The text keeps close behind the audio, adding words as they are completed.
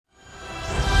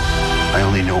I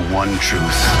only know one truth.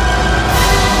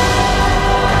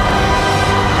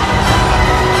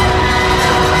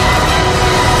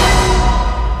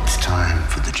 It's time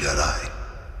for the Jedi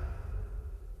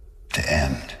to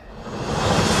end.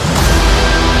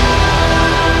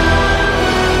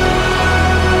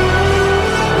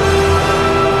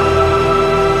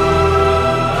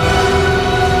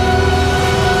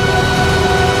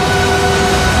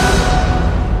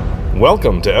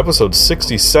 Welcome to episode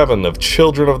 67 of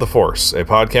Children of the Force, a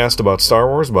podcast about Star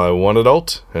Wars by one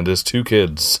adult and his two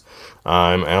kids.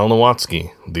 I'm Al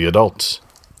Nowatzki, the adult.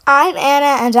 I'm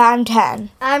Anna, and I'm 10.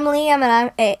 I'm Liam, and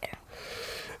I'm 8.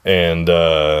 And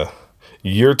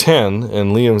you're 10,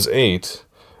 and Liam's 8.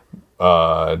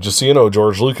 Just so you know,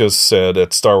 George Lucas said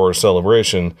at Star Wars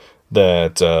Celebration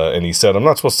that, and he said, I'm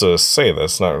not supposed to say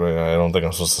this, I don't think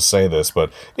I'm supposed to say this,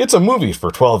 but it's a movie for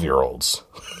 12-year-olds.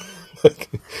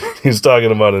 He's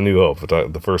talking about A New Hope,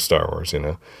 the first Star Wars, you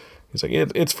know. He's like,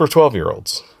 it's for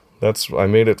 12-year-olds. I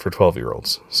made it for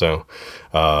 12-year-olds. So,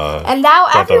 and now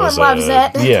everyone loves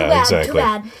it. Yeah, exactly. Too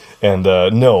bad. And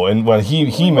no, and what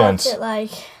he meant,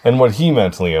 and what he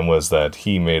meant, Liam, was that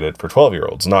he made it for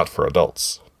 12-year-olds, not for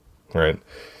adults, right?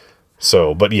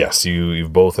 So, but yes, you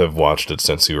both have watched it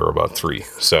since you were about 3.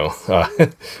 So,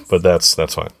 but that's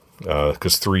fine,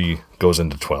 because 3 goes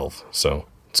into 12. So.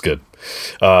 It's good.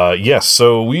 Yes,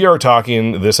 so we are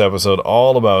talking this episode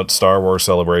all about Star Wars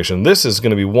Celebration. This is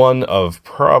going to be one of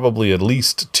probably at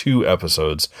least 2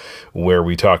 episodes where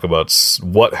we talk about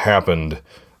what happened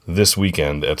this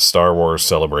weekend at Star Wars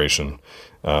Celebration.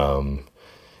 And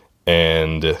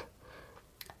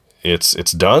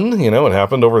it's done, you know, it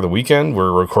happened over the weekend.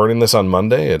 We're recording this on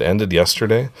Monday. It ended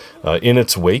yesterday. In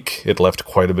its wake, it left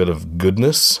quite a bit of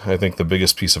goodness. I think the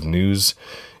biggest piece of news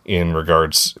I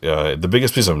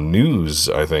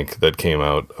think, that came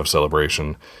out of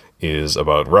Celebration is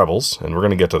about Rebels, and we're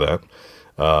going to get to that.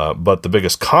 But the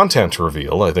biggest content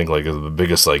reveal, I think, like the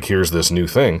biggest, like, here's this new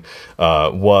thing,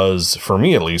 was, for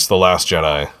me at least, The Last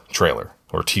Jedi trailer,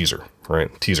 or teaser,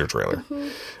 right? Teaser trailer.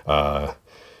 Mm-hmm.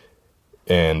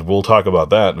 And we'll talk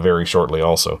about that very shortly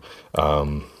also.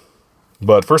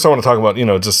 But first I want to talk about, you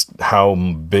know, just how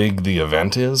big the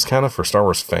event is kind of for Star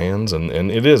Wars fans. And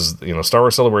it is, you know, Star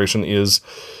Wars Celebration is,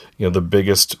 you know, the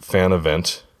biggest fan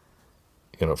event,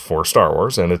 you know, for Star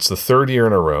Wars. And it's the 3rd year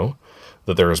in a row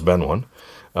that there has been one.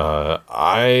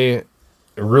 I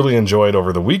really enjoyed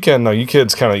over the weekend. Now, you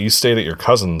kids you stayed at your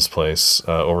cousin's place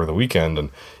over the weekend,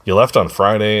 and you left on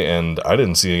Friday, and I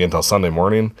didn't see you again until Sunday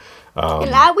morning.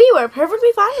 And we were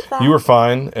perfectly fine with that. You were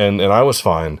fine, and I was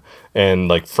fine. And,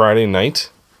 like, Friday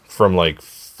night, from, like,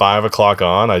 5 o'clock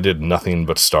on, I did nothing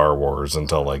but Star Wars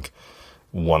until, like,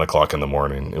 1 o'clock in the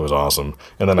morning. It was awesome.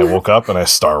 And then I woke up, and I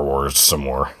Star Wars some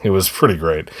more. It was pretty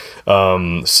great.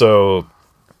 So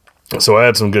I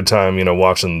had some good time, you know,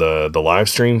 watching the live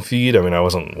stream feed. I mean, I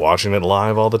wasn't watching it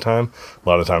live all the time. A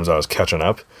lot of times I was catching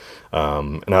up.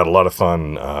 And I had a lot of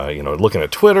fun, you know, looking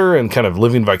at Twitter and kind of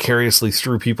living vicariously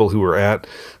through people who were at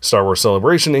Star Wars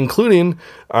Celebration, including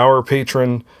our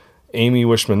patron, Amy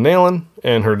Wishman-Nalen,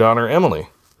 and her daughter, Emily,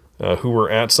 who were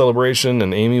at Celebration.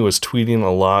 And Amy was tweeting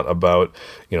a lot about,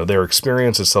 you know, their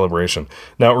experience at Celebration.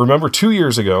 Now, remember 2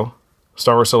 years ago,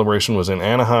 Star Wars Celebration was in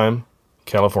Anaheim,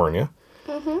 California.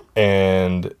 Mm-hmm.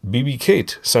 And BB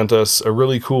Kate sent us a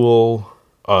really cool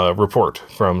report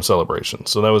from Celebration.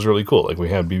 So that was really cool. Like, we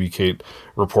had BB Kate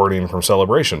reporting from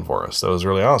Celebration for us. That was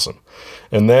really awesome.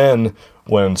 And then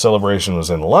when Celebration was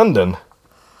in London,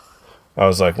 I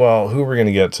was like, well, who are we going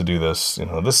to get to do this? You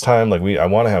know, this time, like, I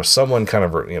want to have someone kind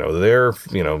of, you know, there,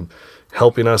 you know,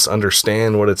 helping us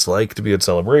understand what it's like to be at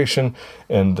Celebration.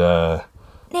 And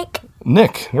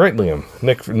Nick, right, Liam?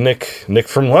 Nick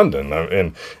from London.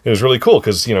 And it was really cool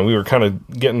because, you know, we were kind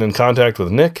of getting in contact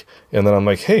with Nick, and then I'm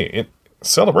like, hey,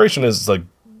 Celebration is, like,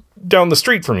 down the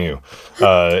street from you.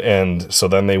 And so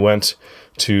then they went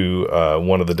to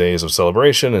one of the days of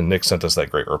Celebration, and Nick sent us that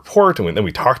great report, and then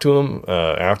we talked to him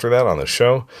after that on the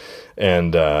show.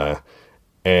 And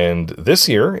this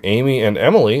year, Amy and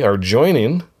Emily are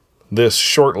joining this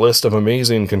short list of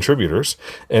amazing contributors,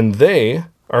 and they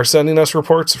are sending us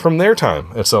reports from their time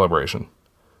at Celebration,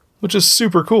 which is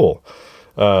super cool.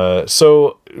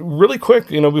 So really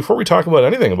quick, you know, before we talk about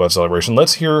anything about Celebration,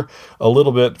 let's hear a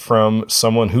little bit from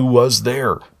someone who was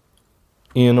there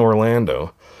in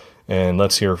Orlando. And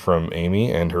let's hear from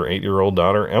Amy and her 8-year-old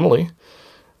daughter, Emily,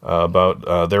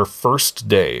 about their first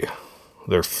day,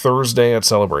 their Thursday at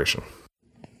Celebration.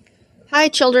 Hi,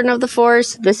 Children of the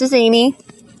Force. This is Amy.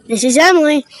 This is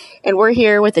Emily. And we're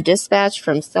here with a dispatch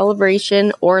from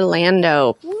Celebration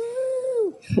Orlando.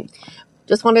 Woo!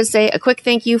 Just wanted to say a quick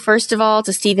thank you, first of all,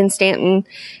 to Steven Stanton,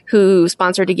 who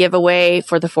sponsored a giveaway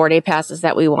for the 4-day passes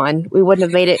that we won. We wouldn't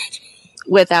have made it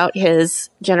without his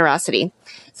generosity.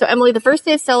 So, Emily, the first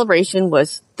day of celebration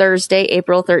was Thursday,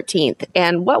 April 13th.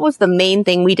 And what was the main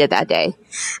thing we did that day?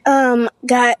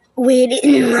 Got waited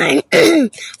in line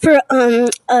for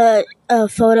a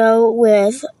photo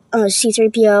with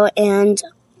C-3PO and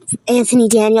Anthony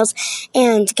Daniels,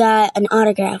 and got an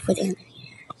autograph with Anthony.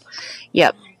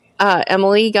 Yep.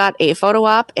 Emily got a photo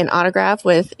op and autograph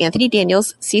with Anthony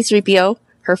Daniels, C-3PO,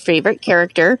 her favorite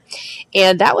character.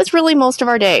 And that was really most of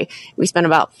our day. We spent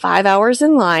about 5 hours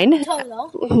in line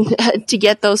to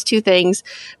get those two things.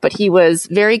 But he was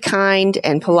very kind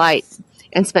and polite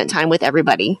and spent time with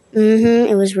everybody.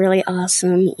 It was really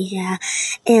awesome. Yeah.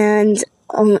 And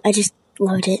I just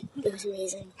loved it. It was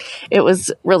amazing. It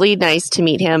was really nice to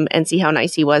meet him and see how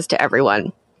nice he was to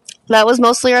everyone. That was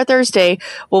mostly our Thursday.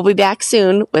 We'll be back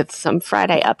soon with some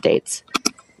Friday updates.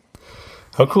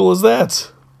 How cool is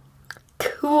that?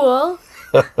 Cool.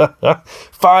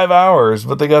 5 hours,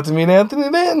 but they got to meet Anthony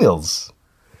Daniels.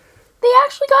 They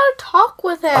actually got to talk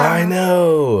with him. I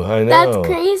know. That's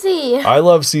crazy. I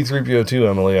love C-3PO too,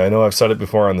 Emily. I know I've said it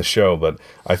before on the show, but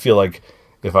I feel like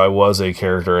if I was a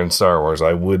character in Star Wars,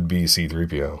 I would be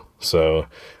C-3PO. So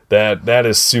that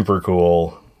is super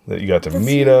cool that you got to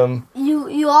meet him.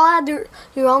 You all had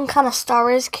your own kind of Star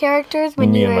Wars characters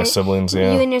when Me you and were, my siblings,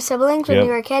 yeah. You and your siblings when Yep.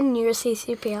 you were a kid, and you were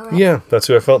C-3PO, right? Yeah, that's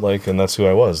who I felt like, and that's who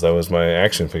I was. That was my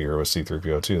action figure, was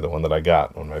C-3PO too, the one that I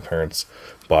got when my parents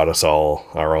bought us all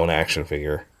our own action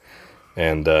figure.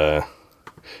 And, at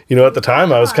the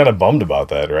time, I was kind of bummed about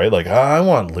that, right? Like, I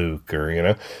want Luke,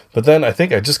 or. But then I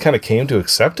think I just kind of came to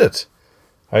accept it.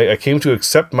 I came to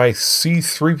accept my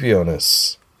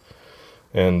C-3PO-ness.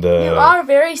 And, You are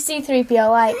very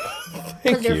C-3PO-like. thank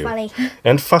Because you're you. funny.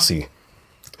 And fussy.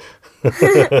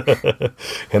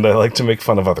 And I like to make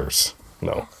fun of others.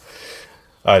 No,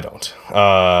 I don't.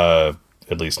 At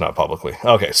least not publicly.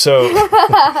 Okay, so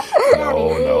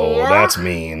no, that's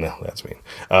mean. That's mean.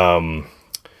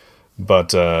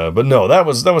 But no, that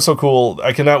was so cool.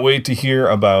 I cannot wait to hear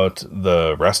about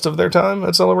the rest of their time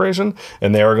at Celebration,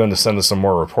 and they are going to send us some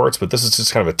more reports. But this is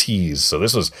just kind of a tease. So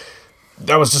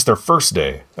that was just their first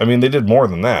day. I mean, they did more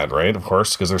than that, right? Of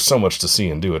course, because there's so much to see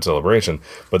and do at Celebration.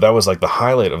 But that was like the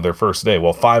highlight of their first day.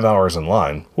 Well, 5 hours in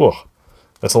line. Whoa,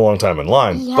 that's a long time in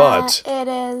line. Yeah, but it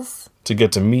is. to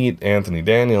get to meet Anthony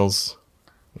Daniels,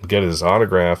 get his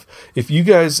autograph. If you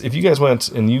guys went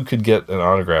and you could get an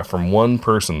autograph from one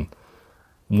person,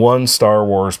 one Star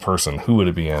Wars person, who would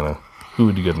it be, Anna? Who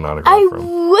would you get an autograph I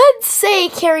from? would say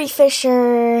Carrie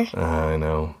Fisher, I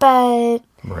know. but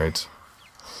Right.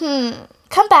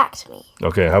 come back to me.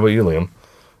 Okay, how about you, Liam?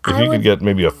 If you could get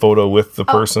maybe a photo with the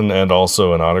person and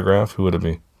also an autograph, who would it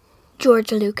be?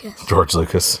 George Lucas. George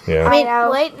Lucas, yeah.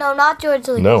 Wait, no, not George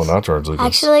Lucas. No, not George Lucas.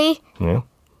 Actually, Yeah.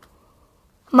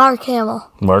 Mark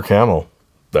Hamill. Mark Hamill.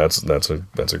 That's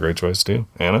a great choice too.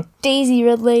 Anna? Daisy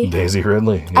Ridley. Daisy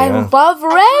Ridley. Yeah. I love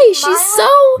Ray.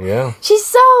 Yeah. She's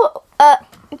so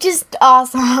just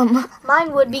awesome.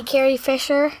 Mine would be Carrie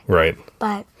Fisher, Right.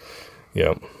 but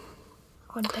Yeah.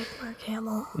 I would pick Mark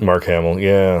Hamill. Mark Hamill,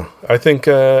 yeah. I think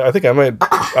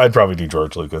I'd probably do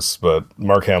George Lucas, but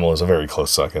Mark Hamill is a very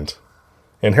close second.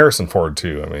 And Harrison Ford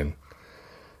too, I mean.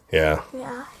 Yeah.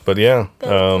 Yeah. But yeah.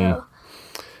 Too.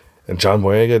 And John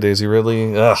Boyega, Daisy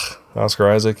Ridley, Oscar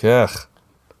Isaac,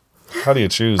 How do you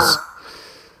choose?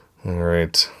 All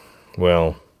right.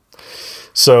 Well,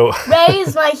 so Ray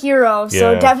is my hero,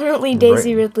 so Yeah. definitely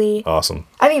Daisy Ray- Ridley. awesome.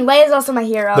 I mean, Leia is also my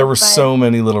hero. There were but so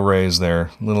many little Rays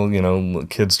there, little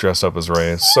kids dressed up as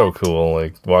Ray. It's so cool,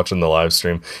 like watching the live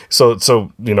stream. So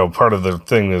part of the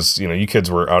thing is you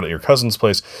kids were out at your cousin's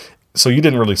place, so you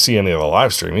didn't really see any of the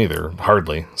live stream either,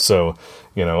 hardly. So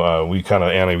we kind of,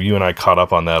 Anna, you and I caught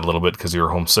up on that a little bit because you were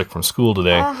homesick from school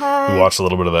today. We watched a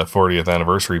little bit of that 40th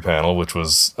anniversary panel, which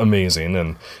was amazing,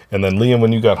 and then Liam,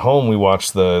 when you got home, we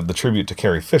watched the tribute to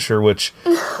Carrie Fisher, which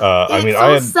I mean,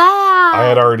 I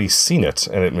had already seen it,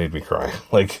 and it made me cry.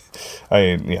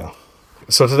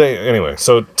 So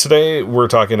today we're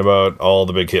talking about all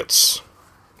the big hits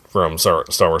from Star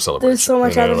Wars Celebration. There's so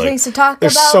much other things to talk about.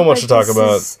 There's so much to talk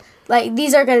about.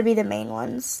 These are going to be the main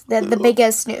ones, the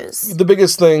biggest news. The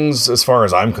biggest things, as far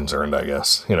as I'm concerned, I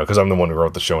guess, because I'm the one who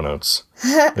wrote the show notes.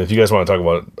 If you guys want to talk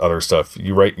about other stuff,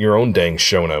 you write your own dang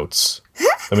show notes.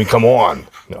 I mean, come on.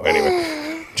 No,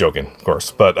 anyway, joking, of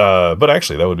course. But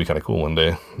actually, that would be kind of cool one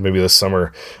day. Maybe this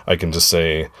summer, I can just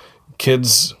say,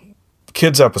 kids,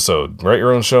 kids episode. Write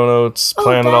your own show notes,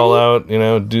 plan it all out, you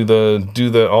know, do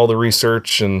the all the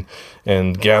research and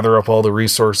gather up all the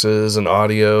resources and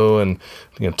audio and,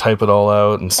 you know, type it all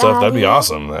out and stuff. That'd be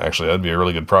awesome. Actually, that'd be a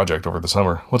really good project over the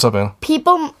summer. What's up, Anna?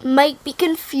 People might be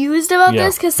confused about Yeah,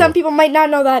 this because some people might not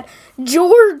know that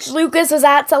George Lucas was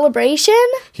at Celebration.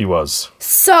 He was.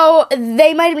 So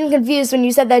they might have been confused when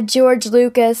you said that George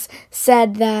Lucas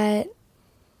said that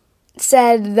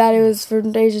it was for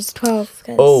ages 12.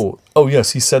 Oh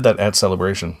yes, he said that at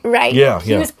Celebration. Right. Yeah.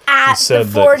 He was at the said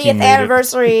that he 40th made it.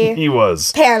 anniversary He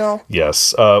was. panel.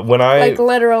 Yes. Like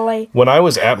literally. When I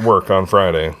was at work on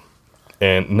Friday,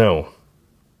 on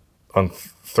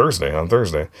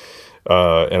Thursday,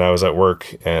 and I was at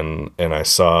work and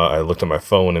I looked at my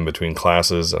phone in between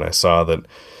classes and I saw that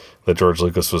George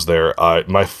Lucas was there.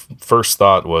 My first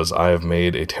thought was, I have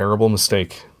made a terrible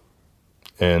mistake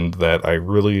and that I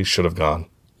really should have gone.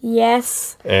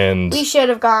 Yes. And We should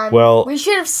have gone. Well, we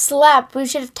should have slept. We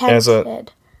should have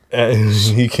tented.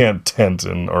 you can't tent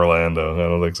in Orlando. I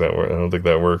don't think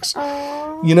that works.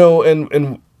 You know,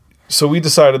 and so we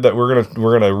decided that we're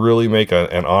gonna really make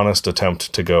an honest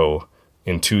attempt to go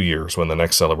in 2 years when the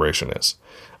next celebration is,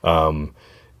 and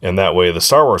that way the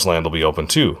Star Wars land will be open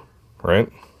too, right?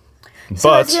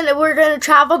 So we're gonna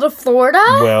travel to Florida.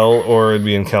 Well, or it'd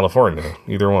be in California.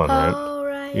 Either one, right? Oh,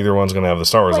 right. Either one's gonna have the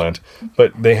Star Wars land,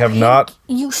 but they have not.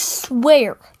 You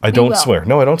swear. I don't swear.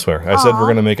 No, I don't swear. I said we're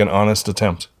gonna make an honest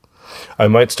attempt. I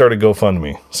might start a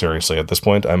GoFundMe. Seriously, at this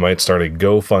point, I might start a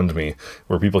GoFundMe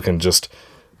where people can just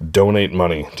donate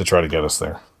money to try to get us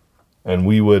there. And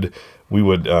we would,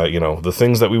 you know, the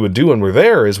things that we would do when we're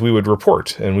there is we would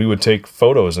report and we would take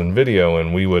photos and video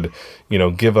and we would, you know,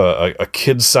 give a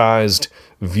kid-sized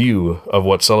view of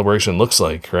what Celebration looks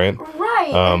like, right?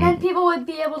 Right, and then people would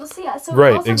be able to see us. So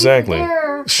Right, exactly.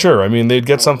 Sure, I mean, they'd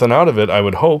get something out of it, I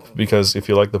would hope, because if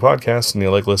you like the podcast and you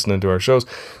like listening to our shows.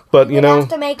 But, you know, have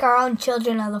to make our own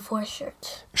Children of the Force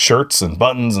shirts. Shirts and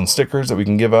buttons and stickers that we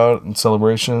can give out in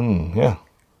Celebration, yeah.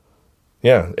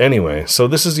 Anyway, so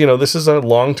this is a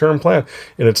long-term plan,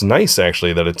 and it's nice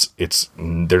actually that it's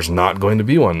there's not going to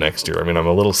be one next year. I mean, I'm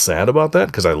a little sad about that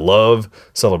because I love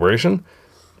Celebration,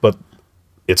 but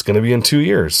it's going to be in 2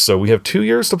 years, so we have 2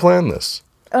 years to plan this.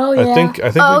 Oh yeah. I think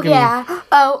we can. Yeah.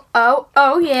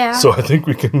 Oh yeah. So I think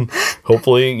we can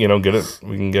hopefully, you know, get it.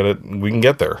 We can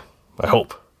get there. I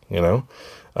hope, you know.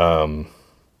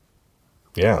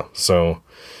 Yeah. So.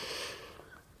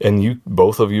 And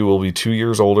both of you will be 2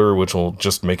 years older, which will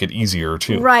just make it easier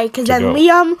too. Right, because then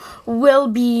Liam will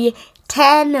be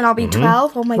 10 and I'll be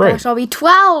 12. Oh my gosh, I'll be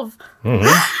 12.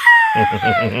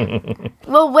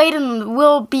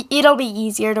 It'll be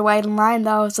easier to wait in line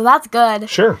though, so that's good.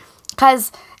 Sure.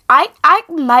 Because I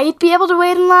might be able to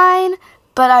wait in line,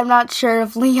 but I'm not sure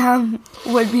if Liam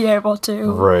would be able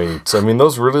to. Right. I mean,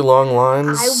 those really long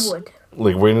lines. I would.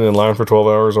 Like waiting in line for 12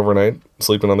 hours overnight,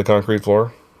 sleeping on the concrete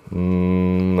floor.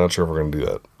 Not sure if we're going to do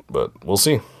that, but we'll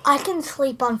see. I can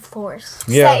sleep on floors.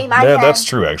 Yeah, that's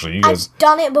true, actually. You guys. I've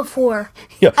done it before.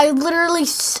 Yeah. I literally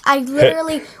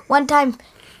one time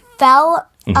fell.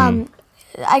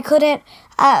 I couldn't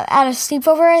at a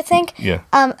sleepover, I think. Yeah.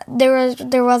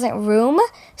 There wasn't room,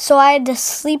 so I had to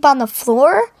sleep on the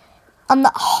floor, on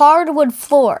the hardwood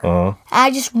floor. Uh-huh. I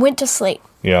just went to sleep.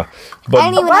 Yeah. I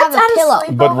didn't even have a pillow.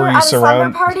 But were you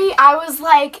surrounded? Party, I was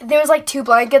like, there was like 2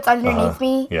 blankets underneath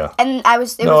me. Yeah. And it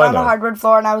was on the hardwood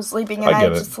floor, and I was sleeping, and I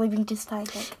was just sleeping just fine.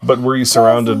 But were you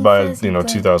surrounded by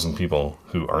 2,000 people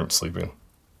who aren't sleeping?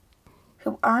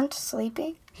 Who aren't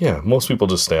sleeping? Yeah, most people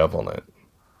just stay up all night.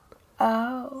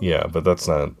 Oh. Yeah, but that's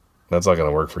not going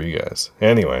to work for you guys.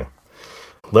 Anyway,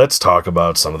 let's talk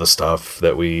about some of the stuff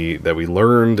that we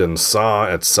learned and saw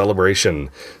at Celebration.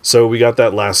 So we got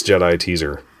that Last Jedi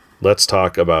teaser. Let's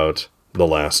talk about the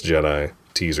Last Jedi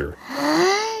teaser.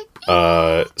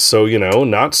 So, you know,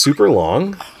 not super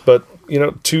long, but, you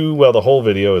know, the whole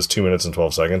video is 2 minutes and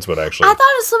 12 seconds, but actually... I thought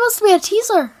it was supposed to be a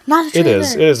teaser, not a trailer.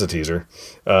 It is a teaser.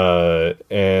 But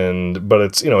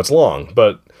it's, you know, it's long,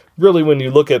 but really when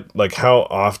you look at, like,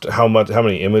 how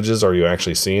many images are you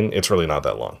actually seeing, it's really not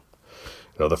that long.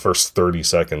 You know, the first 30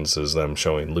 seconds is them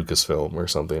showing Lucasfilm or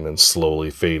something and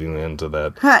slowly fading into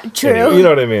that. True. Anyway, you know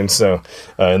what I mean? So,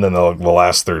 and then the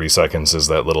last 30 seconds is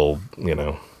that little, you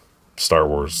know, Star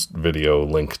Wars video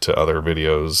link to other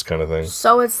videos kind of thing.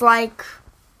 So it's like...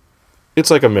 It's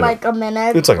like a minute. Like a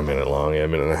minute? It's like a minute long, yeah, a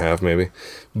minute and a half maybe.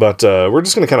 But we're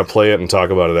just going to kind of play it and talk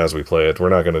about it as we play it. We're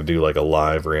not going to do like a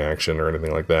live reaction or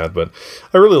anything like that. But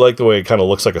I really like the way it kind of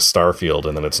looks like a Starfield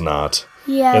and then it's not.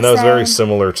 Yeah, and that was very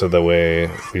similar to the way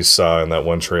we saw in that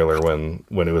one trailer when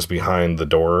it was behind the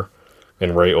door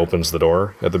and Rey opens the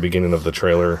door at the beginning of the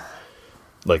trailer.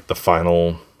 like the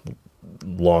final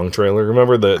long trailer.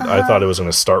 Remember that I thought it was going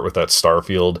to start with that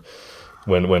Starfield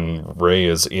when Rey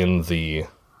is in the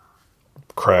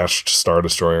crashed Star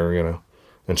Destroyer, you know,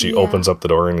 and she opens up the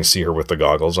door and you see her with the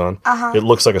goggles on. It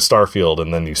looks like a Starfield,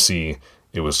 and then you see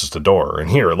it was just a door. And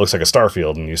here it looks like a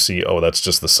Starfield, and you see, oh, that's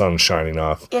just the sun shining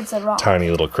off It's a rock. tiny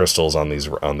little crystals on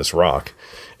this rock.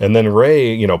 And then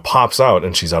Rey, you know, pops out,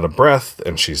 and she's out of breath,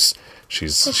 and she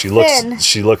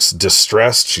thin. looks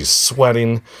distressed. She's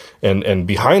sweating, and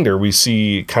behind her we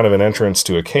see kind of an entrance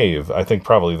to a cave. I think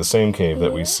probably the same cave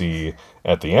that we see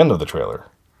at the end of the trailer,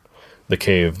 the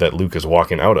cave that Luke is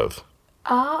walking out of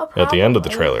at the end of the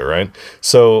trailer, right?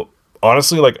 So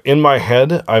honestly, like in my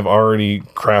head, I've already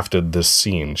crafted this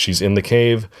scene. She's in the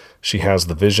cave. She has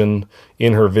the vision.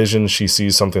 In her vision, she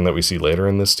sees something that we see later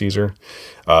in this teaser.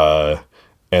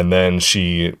 And then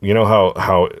she, you know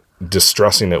how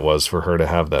distressing it was for her to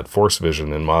have that Force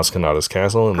vision in Maz Kanata's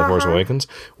castle in The Force Awakens?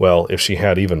 Well, if she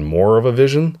had even more of a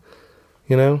vision,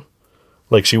 you know?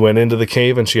 Like she went into the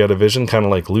cave and she had a vision, kind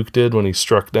of like Luke did when he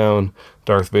struck down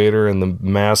Darth Vader and the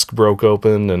mask broke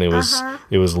open and it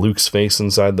was Luke's face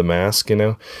inside the mask, you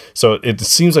know? So it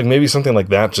seems like maybe something like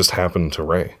that just happened to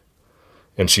Rey.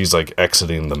 And she's like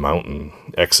exiting the mountain,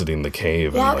 exiting the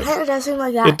cave. Yeah, and it like, kind of does seem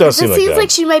like that. It does seem like seems that. like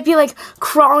she might be like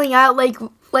crawling out, like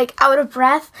out of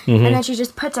breath, and then she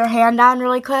just puts her hand down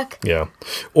really quick. yeah.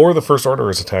 Or the First Order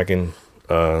is attacking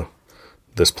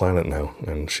this planet now,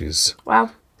 and she's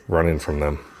Wow. running from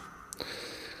them.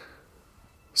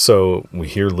 So we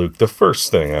hear Luke. The first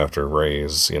thing after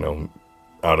Rey's, you know,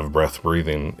 out of breath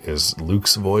breathing is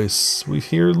Luke's voice. We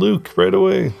hear Luke right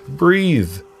away.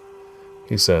 Breathe,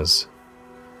 he says.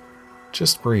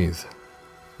 Just breathe.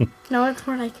 No, it's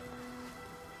more like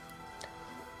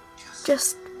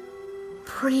just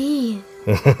breathe.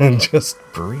 Just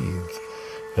breathe.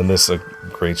 And this a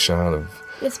great shot of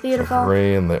It's beautiful.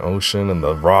 Rey in the ocean and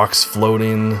the rocks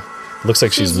floating. Looks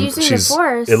like She's using the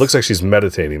Force. It looks like she's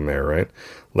meditating there, right?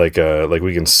 Like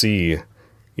we can see,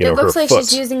 you know, It looks her like foot.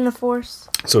 she's using the Force.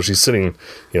 So she's sitting,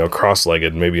 you know,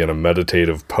 cross-legged, maybe in a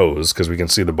meditative pose, because we can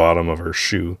see the bottom of her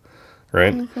shoe,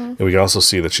 right? And we can also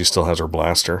see that she still has her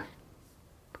blaster,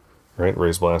 right?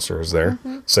 Rey's blaster is there,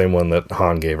 same one that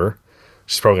Han gave her.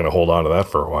 She's probably going to hold on to that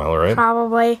for a while, right?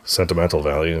 Probably. Sentimental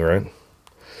value, right?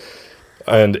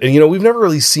 And you know, we've never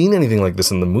really seen anything like this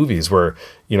in the movies where,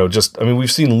 you know,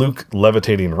 we've seen Luke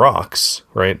levitating rocks,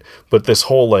 right? But this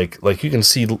whole, like you can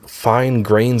see fine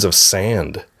grains of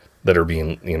sand that are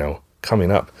being, you know,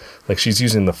 coming up. Like she's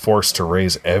using the Force to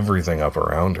raise everything up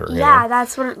around her. Yeah, you know?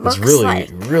 that's what it looks It's really, like.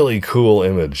 really cool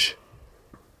image.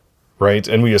 Right?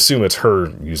 And we assume it's her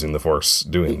using the Force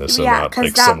doing this and Yeah, not because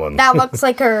like someone. that looks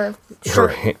like her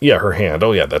her shirt. her hand.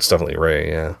 Oh yeah, that's definitely Rey.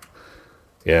 Yeah,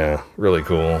 yeah, really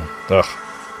cool. Ugh,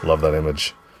 love that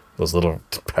image. Those little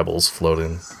pebbles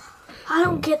floating. I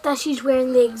don't get that she's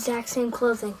wearing the exact same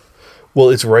clothing. Well,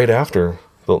 it's right after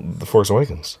the Force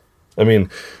Awakens. I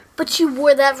mean, But she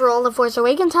wore that for all the Force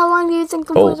Awakens. How long do you think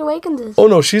the Force Awakens is? oh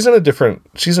no, she's in a different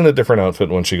outfit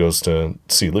when she goes to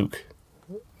see Luke.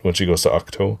 When she goes to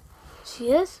Ahch-To. She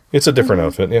is? It's a different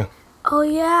outfit. Yeah, Oh,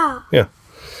 yeah. yeah.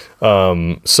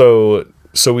 So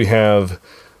we have,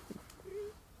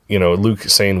 you know, Luke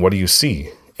saying, "What do you see?"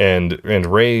 And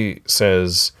Rey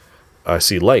says, "I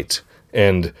see light."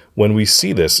 And when we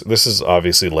see this is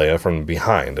obviously Leia from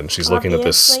behind, and she's looking at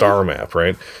this Obviously. star map,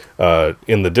 right?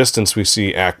 In the distance, we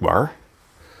see Akbar,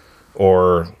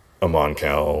 or Amon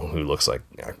Cal, who looks like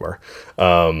Akbar.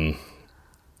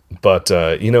 But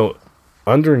you know,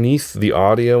 underneath the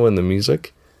audio and the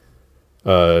music,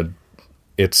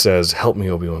 it says, "Help me,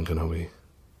 Obi-Wan Kenobi."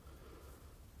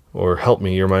 Or "Help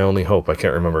me, you're my only hope." I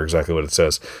can't remember exactly what it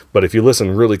says, but if you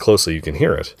listen really closely, you can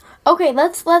hear it. Okay,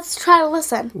 let's try to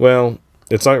listen. Well,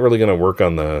 it's not really going to work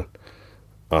on the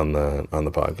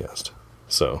podcast.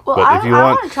 So, Well, but if you I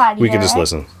want, wanna try to we can hear just it.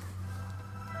 listen.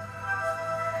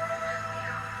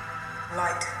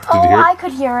 Oh, you hear it? I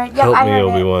could hear it. Yep, Help I me, heard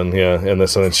Obi-Wan. Yeah, and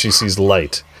then she sees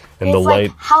light, and It's the like,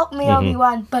 light. help me,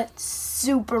 Obi-Wan, but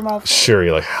super muffled. Sure,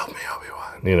 you're like, "Help me,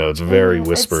 Obi-Wan." You know, it's very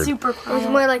whispered. It's super It was quiet.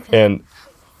 more like that. And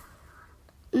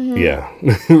yeah,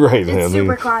 right. I mean,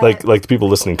 super quiet. Like the people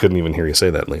listening couldn't even hear you say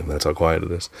that, Liam. That's how quiet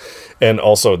it is. And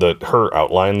also that her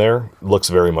outline there looks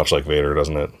very much like Vader,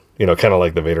 doesn't it? You know, kind of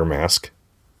like the Vader mask.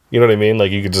 You know what I mean?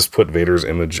 Like you could just put Vader's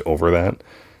image over that.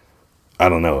 I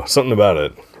don't know, something about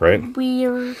it, right?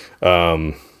 Weird.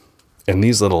 And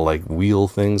these little like wheel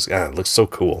things, it looks so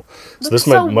cool. So this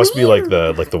so must be like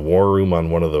weird. the war room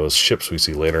on one of those ships we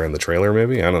see later in the trailer.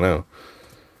 Maybe, I don't know.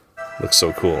 Looks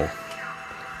so cool.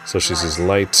 So she says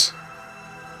light.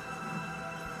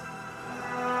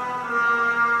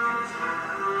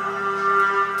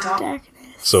 Darkness.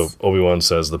 So Obi-Wan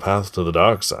says the path to the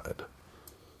dark side.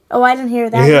 Oh, I didn't hear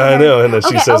that. Yeah, I either. know. And then she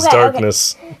Okay, says okay, okay.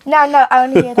 darkness. No, I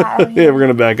want to hear that. I wanna hear Yeah, we're going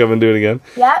to back up and do it again.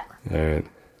 that. Yep.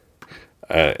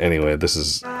 All right. Anyway, this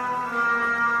is...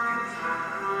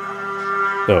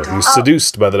 Oh, he's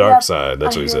seduced by the dark Yep. side.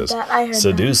 That's I what he heard says. that. I heard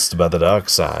Seduced by the dark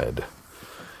side.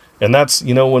 And that's,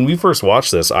 when we first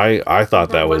watched this, I thought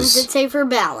that What does was... it say for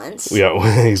balance? Yeah,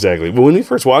 exactly. But when we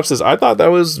first watched this, I thought that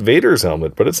was Vader's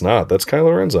helmet, but it's not. That's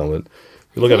Kylo Ren's helmet.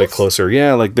 If you look at it closer,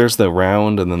 yeah, like there's the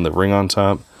round and then the ring on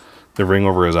top. The ring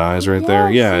over his eyes right there.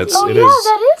 Yeah, it is.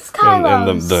 that is Kylo's.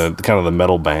 And the kind of the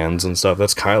metal bands and stuff.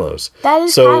 That's Kylo's. That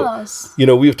is so, Kylo's.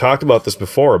 We've talked about this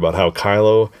before about how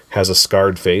Kylo has a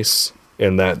scarred face,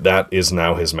 and that is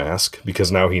now his mask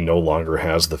because now he no longer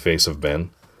has the face of Ben.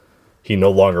 He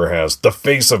no longer has the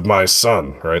face of my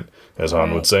son, right? As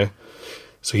Han would say.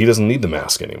 So he doesn't need the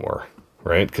mask anymore,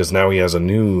 right? Because now he has a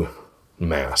new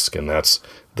mask, and that's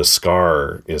the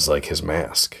scar is like his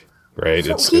mask, right?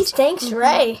 He thanks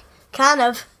Ray, kind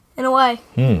of, in a way,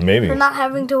 maybe. for not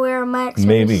having to wear a mask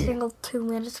Maybe. every single 2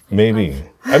 minutes. Maybe.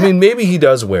 I mean, maybe he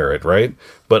does wear it, right?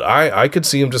 But I could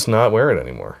see him just not wear it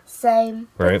anymore, Same.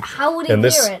 right? How would he And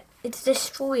this- wear it? It's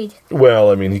destroyed. Well,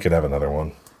 I mean, he could have another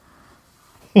one.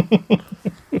 Oh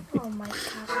my god.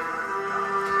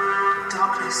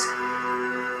 Darkness.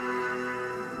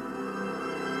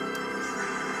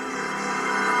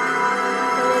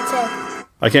 What did it say?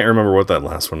 I can't remember what that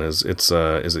last one is. It's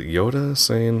is it Yoda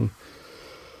saying,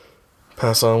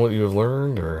 "Pass on what you have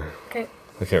learned," or Okay.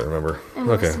 I can't remember. And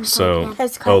Okay, listen to it so again.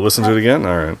 It's oh, listen to it again.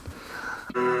 All right.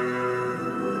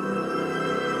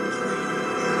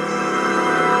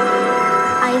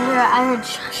 I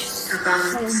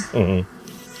heard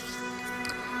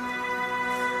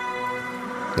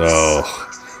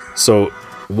Oh, so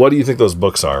what do you think those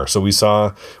books are? So we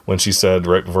saw when she said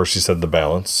right before she said the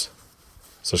balance.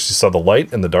 So she saw the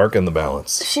light and the dark and the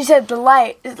balance. She said the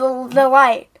light, the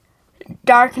light,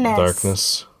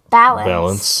 darkness,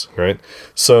 Balance, right?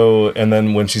 So, and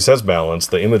then when she says balance,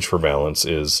 the image for balance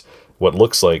is what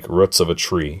looks like roots of a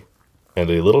tree and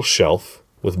a little shelf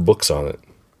with books on it,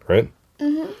 right?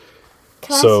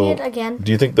 Can So, I see it again?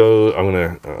 Do you think though?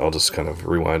 I'll just kind of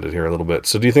rewind it here a little bit.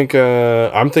 So, do you think?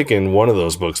 I'm thinking one of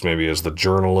those books maybe is the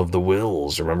Journal of the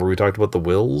Wills. Remember we talked about the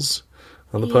wills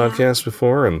on the podcast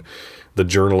before, and the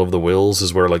Journal of the Wills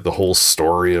is where like the whole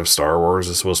story of Star Wars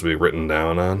is supposed to be written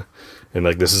down on. And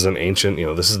like this is an ancient,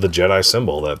 this is the Jedi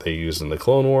symbol that they used in the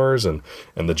Clone Wars, and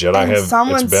the Jedi And it's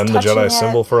someone's been the touching Jedi it.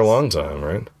 symbol for a long time,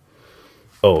 right?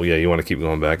 Oh yeah, you want to keep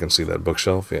going back and see that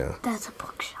bookshelf? Yeah. That's a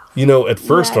bookshelf. At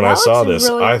first Yeah, when I that saw looks this,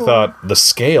 really I cool. thought the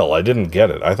scale, I didn't get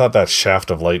it. I thought that shaft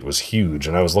of light was huge,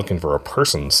 and I was looking for a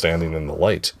person standing in the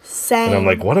light. Same. And I'm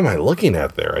like, what am I looking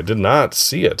at there? I did not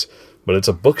see it, but it's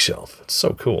a bookshelf. It's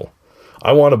so cool.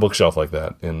 I want a bookshelf like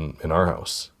that in our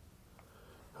house.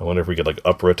 I wonder if we could like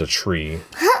uproot a tree,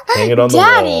 hang it on the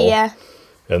Daddy. wall,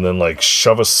 and then like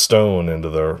shove a stone into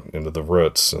the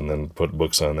roots, and then put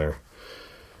books on there.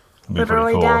 It'd be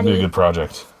Literally, pretty cool. It'd be a Daddy. good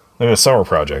project. Maybe a summer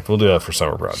project. We'll do that for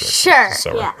summer project. Sure.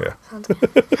 Summer,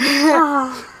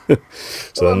 Yeah.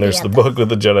 So then there's the book with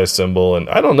the Jedi symbol, and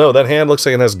I don't know. That hand looks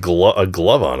like it has a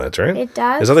glove on it, right? It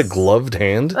does. Is that a gloved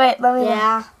hand? Wait, let me.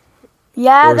 Yeah.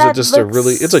 Yeah, Or is that it just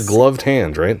looks... it's a gloved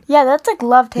hand, right? Yeah, that's a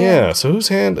gloved hand. Yeah, so whose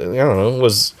hand, I don't know,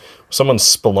 was someone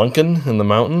spelunking in the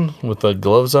mountain with the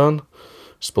gloves on?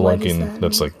 Spelunking,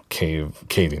 that's like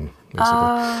caving, basically.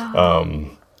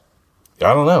 I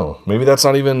don't know. Maybe that's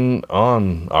not even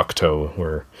on Octo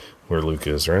where Luke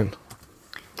is, right?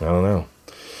 I don't know.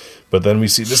 But then we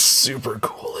see this super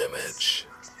cool image.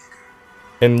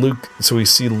 And Luke, so we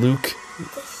see Luke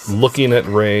looking at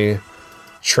Rey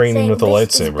training Saying with the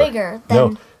this is lightsaber. bigger No,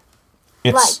 than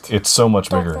it's light, so much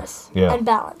bigger. darkness, Yeah. and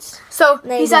balance. So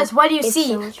There he you go. says, "What do you It's see?"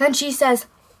 so much- Then she says,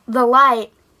 "The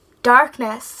light,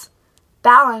 darkness,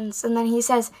 balance." And then he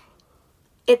says,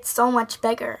 "It's so much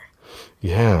bigger."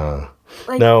 Yeah.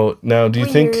 Like, Now, do you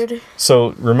think? weird.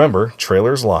 So remember,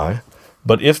 trailers lie,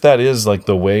 but if that is like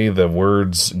the way the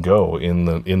words go in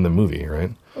the movie,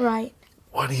 right? Right.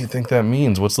 What do you think that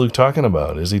means? What's Luke talking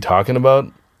about? Is he talking about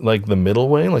like the middle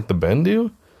way, like the Bendu?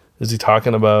 Is he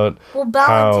talking about Well,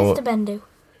 balance how is the Bendu.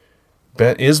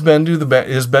 is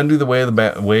Bendu the way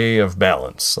of way of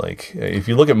balance? Like if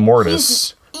you look at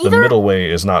Mortis, the either- middle way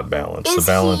is not balance. The Is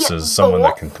balance he is someone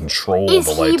that both? can control Is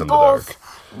the he light and the both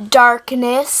dark.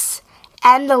 darkness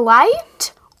and the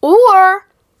light, or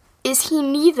is he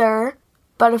neither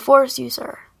but a force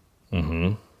user?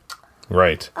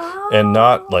 Right. And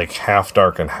not like half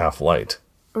dark and half light,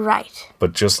 Right.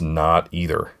 but just not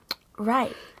either.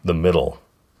 Right. The middle,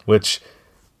 which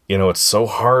it's so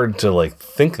hard to like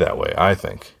think that way, I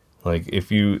think. Like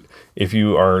if you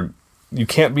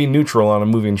can't be neutral on a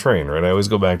moving train, right? I always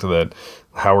go back to that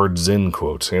Howard Zinn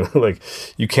quote. Like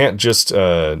you can't just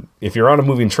if you're on a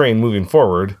moving train moving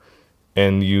forward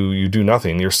and you do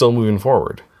nothing, you're still moving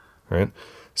forward, right?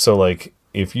 So like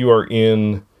if you are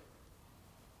in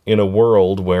a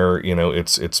world where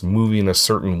it's moving a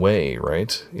certain way,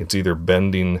 right? It's either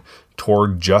bending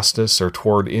toward justice or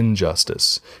toward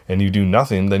injustice, and you do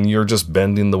nothing, then you're just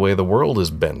bending the way the world is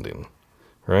bending,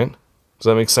 right? Does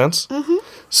that make sense? Mm-hmm.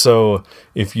 So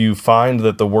if you find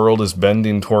that the world is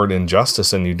bending toward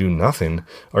injustice and you do nothing,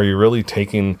 are you really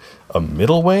taking a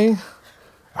middle way?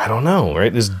 I don't know,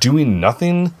 right? Is doing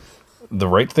nothing the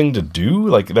right thing to do?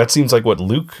 Like that seems like what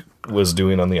Luke was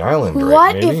doing on the island, right?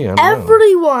 What Maybe? if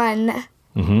everyone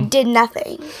did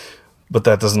nothing? But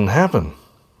that doesn't happen.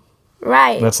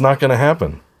 Right. That's not going to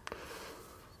happen.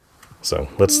 So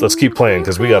let's keep playing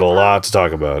because we got a lot to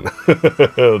talk about.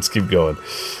 Let's keep going.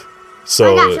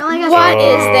 So Oh my gosh. What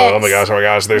is this? Oh my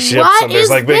gosh! There's ships What and there's is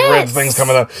like big red this? things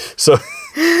coming up. So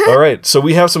all right, so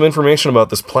we have some information about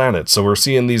this planet. So we're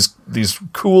seeing these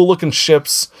cool looking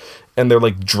ships, and they're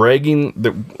like dragging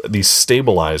these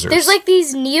stabilizers. There's like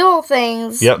these needle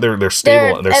things. Yeah, they're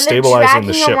stabilizing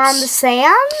the ships. Them on the sand.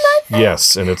 I think?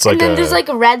 Yes, and it's like And then there's like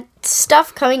red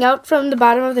stuff coming out from the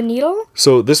bottom of the needle.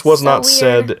 So this was So not weird.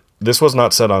 said. This was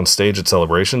not said on stage at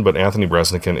Celebration, but Anthony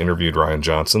Bresnikan interviewed Rian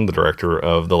Johnson, the director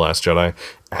of The Last Jedi,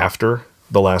 after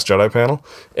the Last Jedi panel,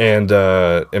 and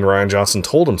Rian Johnson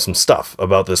told him some stuff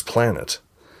about this planet,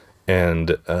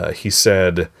 and he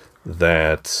said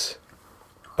that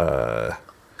the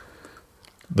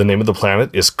name of the planet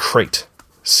is Crait,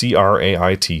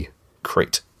 Crait,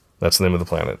 Crait. That's the name of the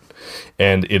planet,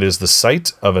 and it is the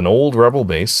site of an old rebel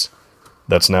base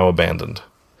that's now abandoned.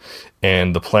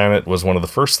 And the planet was one of the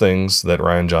first things that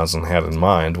Rian Johnson had in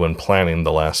mind when planning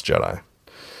The Last Jedi.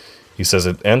 He says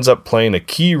it ends up playing a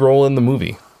key role in the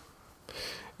movie.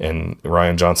 And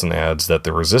Rian Johnson adds that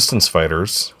the Resistance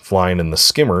fighters flying in the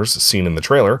skimmers seen in the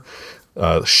trailer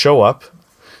show up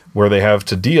where they have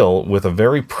to deal with a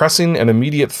very pressing and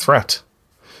immediate threat.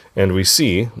 And we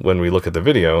see, when we look at the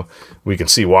video, we can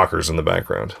see walkers in the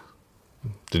background.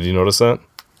 Did you notice that?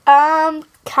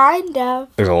 Kind of.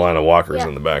 There's a line of walkers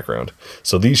in the background.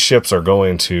 So these ships are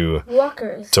going to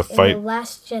Walkers. To fight In the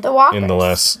Last Jedi. The walkers. in the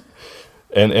last,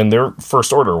 and they're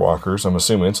first order walkers, I'm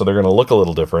assuming, so they're going to look a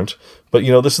little different. But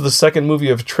this is the second movie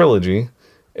of a trilogy,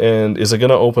 and is it going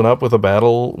to open up with a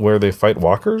battle where they fight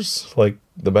walkers, like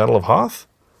the Battle of Hoth,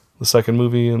 the second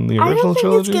movie in the I original don't think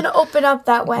trilogy? it's gonna open up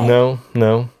that way. No.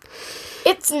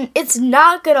 It's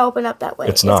not gonna open up that way.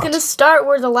 It's not. It's gonna start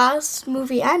where the last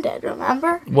movie ended.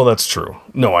 Remember? Well, that's true.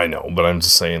 No, I know, but I'm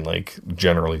just saying, like,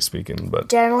 generally speaking. But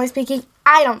Generally speaking,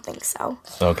 I don't think so.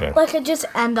 okay, Like it just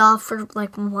end off for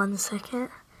like 1 second,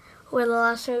 where the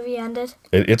last movie ended,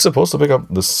 it's supposed to pick up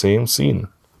the same scene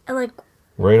and like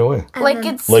right away.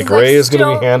 It's Like Rey is going to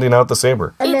still- be handing out the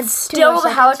saber. and then It's 2 still more the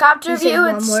seconds, helicopter you say view.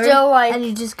 one It's word, still like and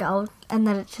you just go, and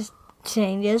then it just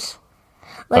changes.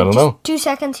 I don't know. 2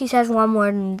 seconds, he says one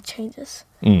word and it changes.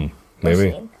 Maybe.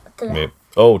 Scene. Maybe.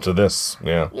 Oh, to this.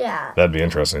 Yeah. Yeah, That'd be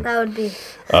interesting. that would be.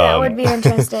 that would be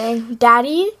interesting.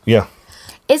 Daddy, Yeah.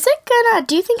 is it gonna?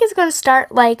 Do you think it's gonna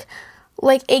start like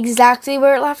exactly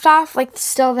where it left off? Like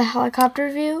still the helicopter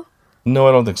view? No,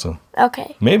 I don't think so.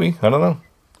 Okay. Maybe. I don't know.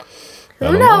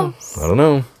 Who knows? I don't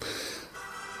know.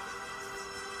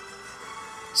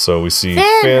 So we see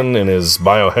Finn. Finn in his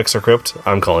biohexacrypt.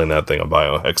 I'm calling that thing a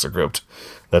biohexacrypt.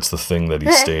 That's the thing that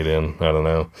he stayed in. I don't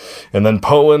know. And then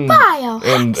Poe and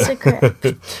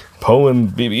Biohexacrypt. Poe and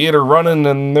BB-8 are running,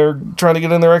 and they're trying to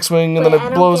get in their X-wing, and Wait, then I it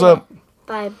don't blows get up.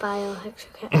 By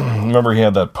biohexacrypt. Remember, he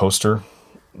had that poster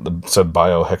that said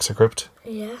biohexacrypt.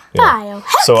 Yeah. Yeah.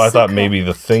 So I thought maybe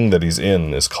the thing that he's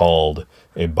in is called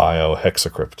a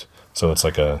biohexacrypt. So it's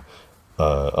like a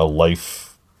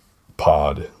life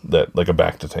pod that, like a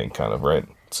Bacta tank kind of, right?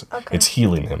 It's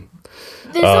healing him.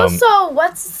 There's also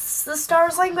what's the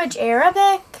Star's language?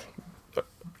 Arabic.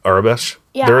 Arabesh?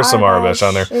 Yeah, There is some Arabesh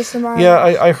on there. There's some Arabic. Yeah,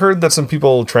 I heard that some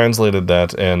people translated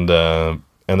that and that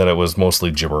it was mostly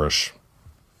gibberish.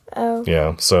 Oh.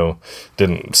 Yeah, so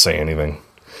didn't say anything.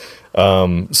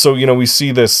 So we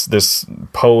see this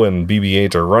Poe and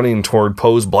BB-8 are running toward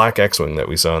Poe's black X-wing that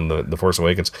we saw in the Force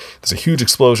Awakens. There's a huge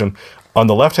explosion. On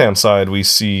the left-hand side, we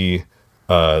see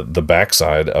the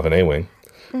backside of an A-wing.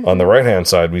 Mm-hmm. On the right-hand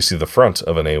side, we see the front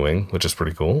of an A-wing, which is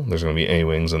pretty cool. There's going to be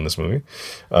A-wings in this movie.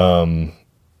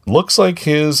 Looks like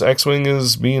his X-wing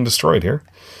is being destroyed here.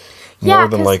 More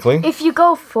than 'cause likely. If you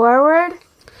go forward,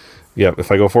 Yeah,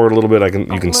 if I go forward a little bit, you can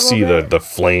little see bit. the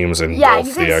flames engulf yeah, you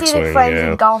the can see X-wing. the flames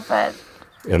Yeah. engulf it.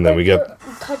 And then we got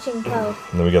touching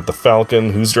both. the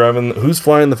Falcon. Who's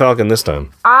flying the Falcon this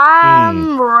time?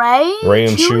 Ray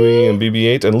And Chewie and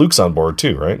BB-8, and Luke's on board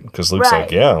too, right? Because Luke's Right.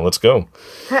 like, yeah, let's go.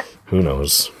 Who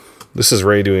knows? This is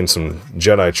Rey doing some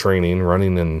Jedi training,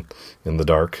 running in the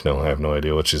dark. No, I have no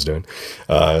idea what she's doing.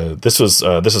 This is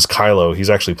Kylo. He's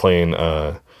actually playing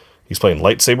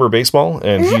lightsaber baseball,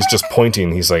 and he's just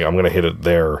pointing. He's like, I'm gonna hit it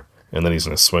there, and then he's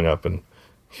gonna swing up and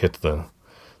hit the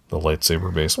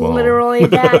lightsaber baseball. Literally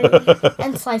that.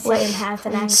 And slice it in half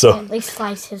and So- accidentally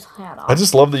slice his head off. I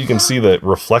just love that you can see the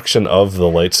reflection of the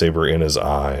lightsaber in his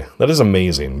eye. That is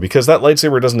amazing, because that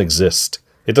lightsaber doesn't exist.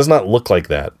 It does not look like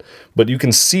that. But you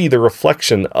can see the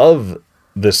reflection of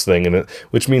this thing in it,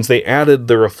 which means they added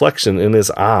the reflection in his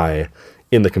eye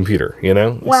in the computer, you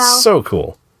know? Wow. It's so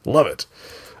cool. Love it.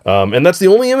 And that's the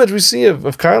only image we see of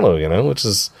Kylo, you know, which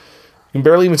is, you can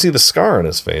barely even see the scar on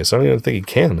his face. I don't even think he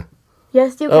can.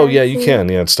 Yes, you can. Oh, yeah, you see. can.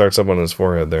 Yeah, it starts up on his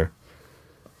forehead there.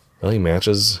 Well, he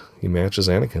matches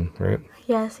Anakin, right?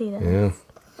 Yes, he does. Yeah.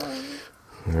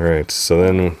 All right. So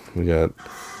then we got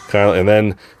Kyle, and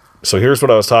then so here's what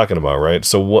I was talking about, right?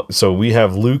 So we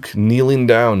have Luke kneeling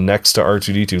down next to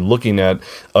R2-D2, looking at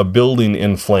a building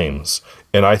in flames,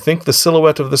 and I think the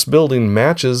silhouette of this building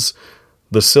matches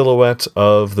the silhouette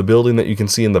of the building that you can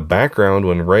see in the background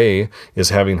when Rey is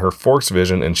having her Force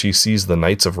vision and she sees the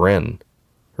Knights of Ren.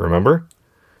 Remember?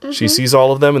 She sees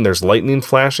all of them, and there's lightning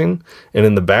flashing, and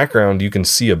in the background you can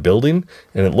see a building,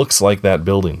 and it looks like that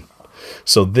building.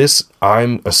 So this,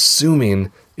 I'm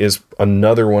assuming, is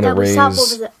another one of Rey's...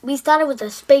 We thought it was a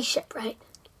spaceship, right?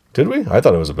 Did we? I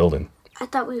thought it was a building.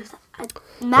 Matt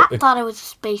thought it was a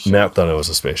spaceship. Matt thought it was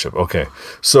a spaceship. Okay.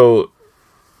 So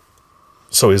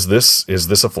is this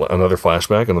another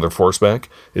flashback, another Force back?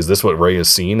 Is this what Rey is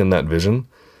seeing in that vision?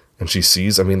 And she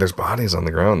sees, I mean, there's bodies on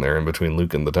the ground there in between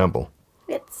Luke and the temple.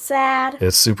 It's sad.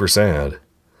 It's super sad.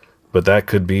 But that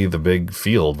could be the big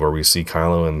field where we see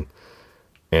Kylo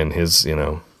and his, you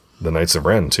know, the Knights of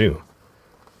Ren too.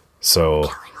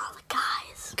 So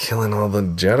killing all the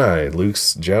Jedi,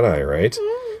 Luke's Jedi, right?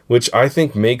 Which I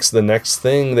think makes the next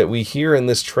thing that we hear in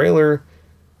this trailer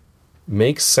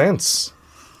make sense.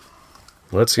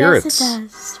 Let's hear it. Yes, it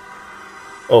does.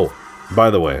 Oh, by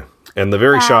the way, and the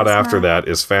very shot Phasma. after that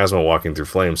is Phasma walking through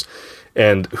flames.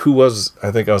 And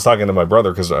I think I was talking to my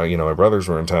brother, because, my brothers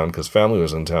were in town, because family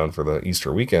was in town for the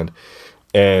Easter weekend.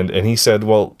 And he said,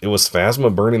 well, it was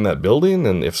Phasma burning that building?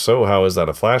 And if so, how is that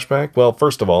a flashback? Well,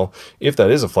 first of all, if that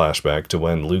is a flashback to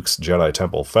when Luke's Jedi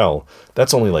Temple fell,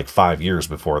 that's only like 5 years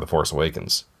before The Force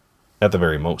Awakens. At the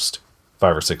very most.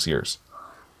 5 or 6 years.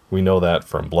 We know that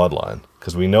from Bloodline,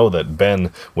 because we know that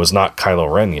Ben was not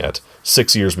Kylo Ren yet,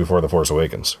 6 years before The Force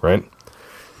Awakens, right?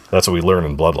 That's what we learn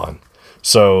in Bloodline.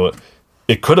 So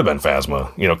it could have been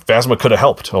Phasma. You know, Phasma could have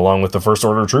helped, along with the First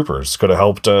Order troopers. Could have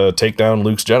helped take down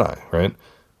Luke's Jedi, right?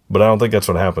 But I don't think that's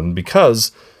what happened,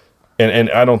 because... And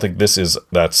I don't think this is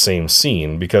that same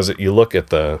scene, because you look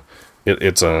at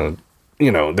it's a...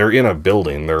 You know, they're in a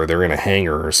building. They're in a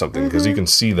hangar or something, because you can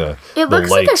see the It looks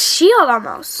like a shield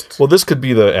almost. Well, this could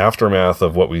be the aftermath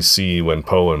of what we see when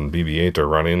Poe and BB-8 are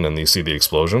running and you see the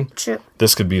explosion. True.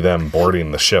 This could be them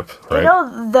boarding the ship, right? You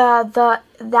know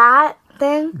that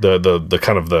thing? The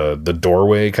kind of the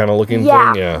doorway kind of looking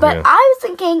Yeah, thing? Yeah, but yeah. I was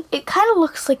thinking it kind of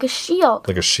looks like a shield.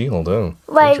 Like a shield, oh.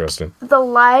 Like Interesting. the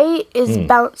light is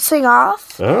bouncing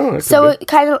off. Oh, it So could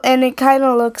it kind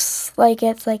of looks like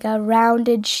it's like a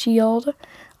rounded shield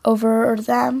over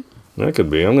them. be. That could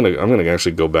be. I'm gonna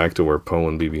actually go back to where Poe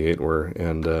and BB-8 were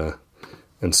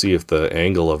and see if the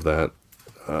angle of that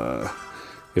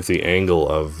if the angle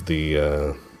of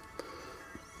the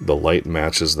light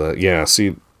matches the... Yeah,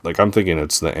 see, like I'm thinking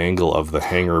it's the angle of the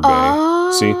hangar bay.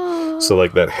 See? So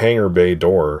like that hangar bay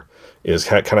door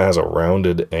kind of has a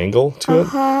rounded angle to it.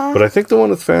 But I think the one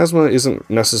with Phasma isn't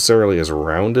necessarily as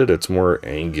rounded. It's more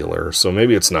angular. So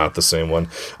maybe it's not the same one.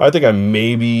 I think I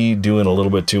may be doing a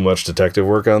little bit too much detective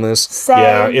work on this. Same.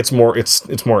 Yeah, it's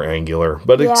more angular,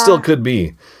 but it still could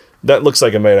be. That looks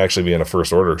like it might actually be in a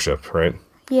First Order ship, right?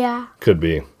 Yeah, Could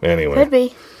be. Anyway. could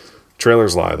be.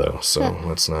 Trailers lie, though, so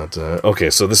let's not... Okay,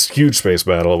 so this huge space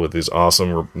battle with these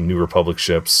awesome New Republic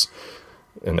ships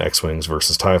and X-Wings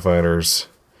versus TIE Fighters.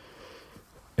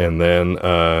 And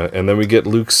then we get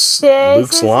Luke's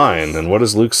line. And what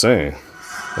does Luke say?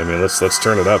 I mean, let's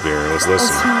turn it up here and let's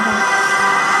listen.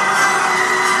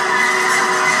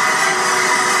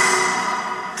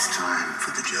 It's time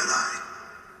for the Jedi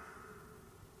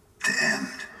to end.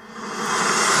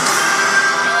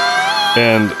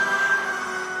 And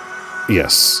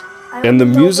yes, and the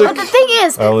music. But the thing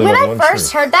is, I only when want I one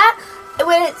first truth. heard that,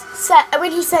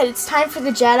 when he said it's time for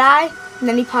the Jedi And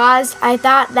then he paused. I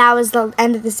thought that was the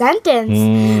end of the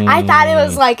sentence. I thought it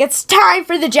was like, it's time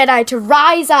for the Jedi to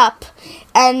rise up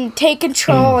and take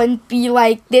control and be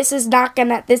like, this is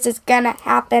gonna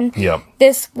happen Yep.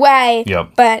 this way.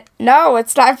 Yep. But no,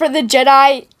 it's time for the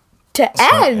Jedi to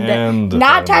end.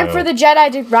 Not time for the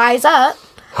Jedi to rise up.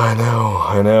 I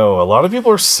know. A lot of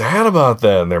people are sad about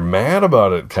that, and they're mad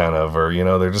about it, kind of. Or,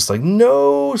 they're just like,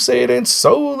 no, say it ain't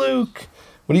so, Luke.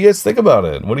 What do you guys think about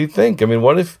it? What do you think? I mean,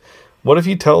 what if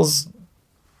he tells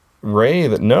Rey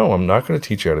that, no, I'm not going to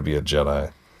teach you how to be a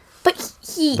Jedi? But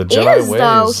he The Jedi is,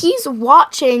 though. ways. He's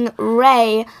watching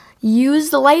Rey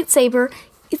use the lightsaber.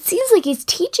 It seems like he's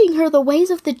teaching her the ways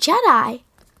of the Jedi.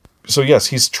 So, yes,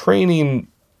 he's training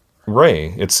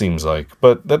Rey, it seems like.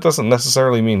 But that doesn't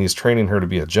necessarily mean he's training her to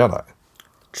be a Jedi.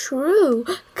 True,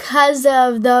 because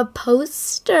of the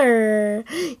poster.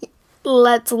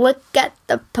 Let's look at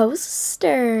the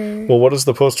poster. Well, what does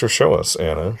the poster show us,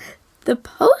 Anna? The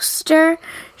poster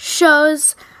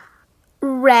shows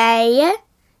Rey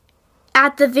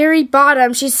at the very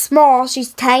bottom. She's small,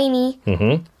 she's tiny.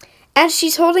 Mm-hmm. And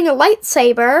she's holding a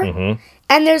lightsaber.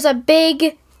 And there's a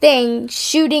big thing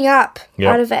shooting up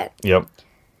out of it. Yep.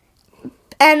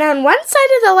 And on one side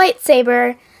of the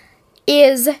lightsaber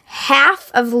is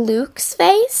half of Luke's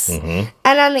face. And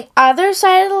on the other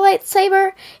side of the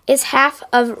lightsaber is half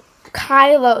of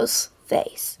Kylo's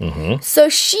face. So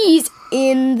she's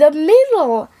in the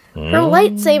middle. Her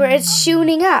lightsaber is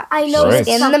shooting up. I noticed Right.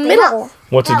 in the something middle.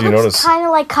 What did that you looks notice? kind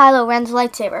of like Kylo Ren's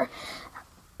lightsaber.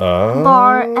 Oh,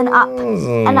 Bar and up.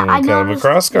 And I kind of a noticed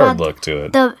crossguard that look to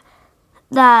it.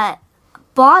 the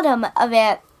bottom of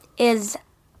it is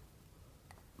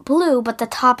blue, but the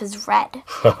top is red.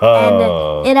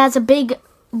 And it has a big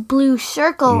blue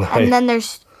circle, Nice. and then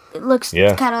it looks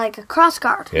Yeah. kind of like a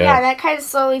crossguard. Yeah. Yeah, that kind of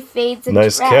slowly fades into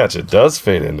Nice red. catch. It does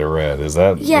fade into red. Is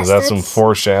that Yes, some that's-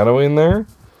 foreshadowing there?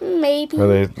 Maybe. Are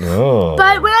they? Oh.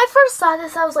 But when I first saw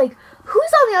this, I was like,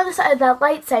 who's on the other side of that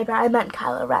lightsaber? I meant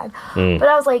Kylo Ren. But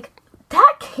I was like,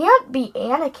 that can't be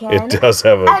Anakin. It does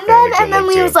have a And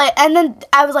then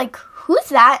I was like, who's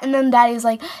that? And then Daddy was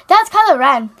like, that's Kylo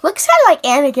Ren. Looks kind of like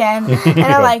Anakin. And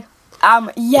I'm like,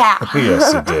 yeah.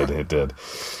 Yes, it did.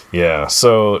 Yeah.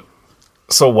 So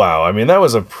wow. I mean, that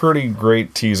was a pretty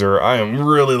great teaser. I am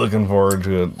really looking forward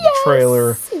to the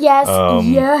trailer. Yes,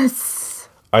 yes.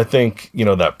 I think,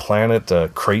 that planet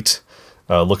Crate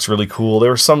looks really cool.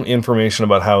 There was some information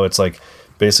about how it's like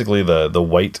basically the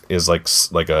white is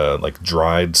like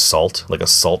dried salt, like a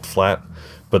salt flat,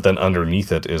 but then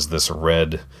underneath it is this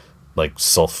red like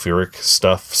sulfuric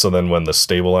stuff. So then when the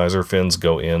stabilizer fins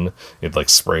go in, it like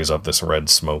sprays up this red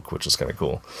smoke, which is kind of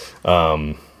cool.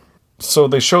 So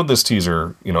they showed this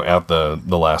teaser, at the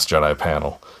Last Jedi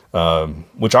panel,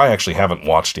 which I actually haven't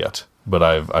watched yet, but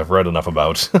I've read enough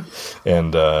about,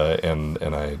 and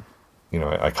I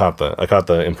caught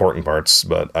the important parts,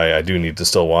 but I do need to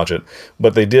still watch it.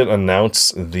 But they did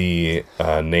announce the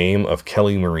name of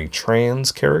Kelly Marie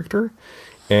Tran's character,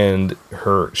 and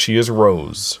she is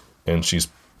Rose, and she's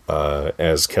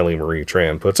as Kelly Marie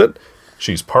Tran puts it,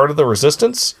 she's part of the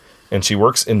Resistance, and she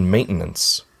works in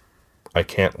maintenance. I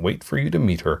can't wait for you to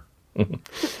meet her.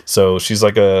 So she's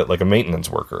like a maintenance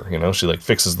worker, she like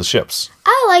fixes the ships.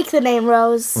 I like the name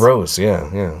Rose. Rose, yeah,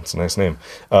 it's a nice name.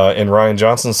 And Rian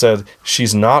Johnson said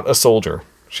she's not a soldier.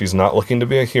 She's not looking to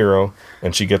be a hero,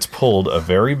 and she gets pulled a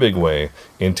very big way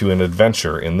into an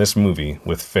adventure in this movie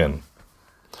with Finn.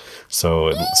 So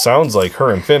it sounds like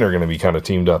her and Finn are going to be kind of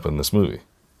teamed up in this movie,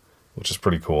 which is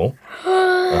pretty cool.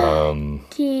 Do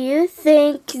you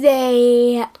think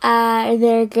they're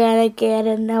gonna get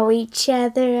to know each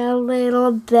other a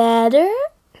little better?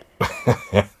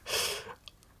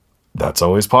 That's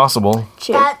always possible.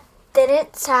 That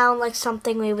didn't sound like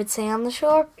something we would say on the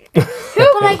show. But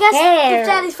I guess if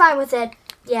Daddy's fine with it,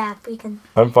 yeah, we can.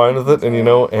 I'm fine with it, and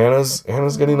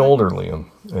Anna's getting older, Liam,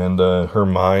 and her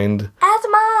mind As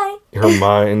am I.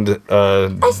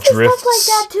 drifts. Stuff like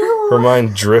that too. Her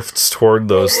mind drifts toward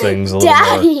those things a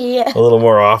Daddy! little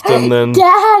more often than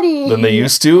Daddy! they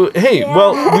used to. Hey,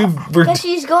 well, we're Because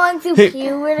she's going through Hey,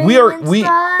 puberty we are- and we-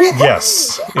 stuff.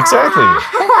 yes, exactly.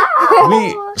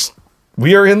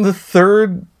 we are in the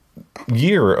third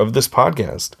year of this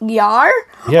podcast. We are?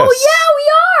 Yes. Oh, yeah, we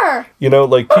are!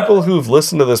 Like people who've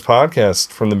listened to this podcast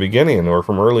from the beginning or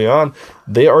from early on,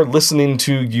 they are listening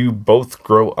to you both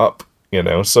grow up.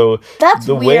 So That's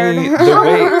the weird. way How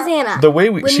old was Anna?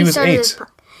 when she we was started 8,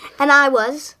 and I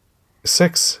was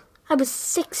 6. I was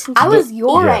 6. I was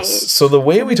your age. Yes. So the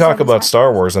way we talk about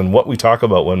Star Wars and what we talk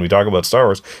about when we talk about Star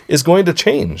Wars is going to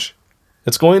change.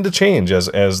 It's going to change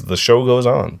as the show goes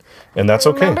on, and that's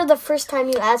okay. Remember the first time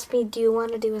you asked me, do you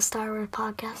want to do a Star Wars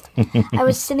podcast? I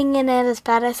was sitting in Anna's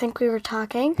bed, I think we were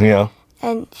talking, Yeah.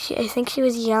 and I think she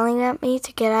was yelling at me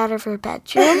to get out of her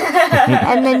bedroom.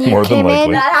 And then you More than came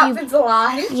in. likely. That happens a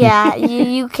lot. Yeah,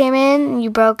 you came in, you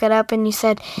broke it up, and you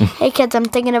said, "Hey kids, I'm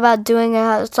thinking about doing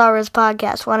a Star Wars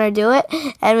podcast. Want to do it?"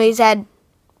 And we said,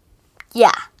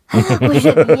 "Yeah." We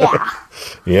said,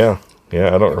 "Yeah."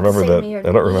 Yeah, I don't remember Same that. here.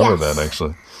 I don't remember Yes. that,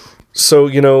 actually. So,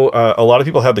 a lot of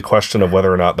people had the question of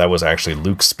whether or not that was actually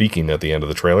Luke speaking at the end of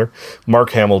the trailer.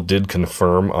 Mark Hamill did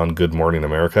confirm on Good Morning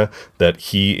America that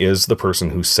he is the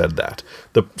person who said that.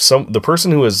 The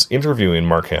person who was interviewing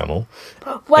Mark Hamill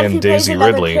What if and he plays Daisy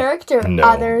another Ridley. character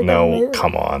other than No, Luke?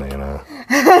 come on, Anna.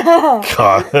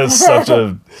 God, that's such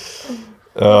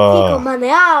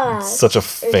a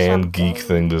fan geek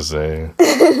thing to say.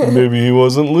 Maybe he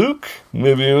wasn't Luke.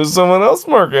 Maybe it was someone else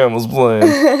Mark Hamill's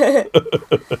playing.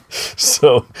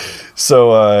 So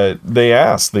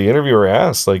the interviewer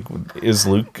asked, like, is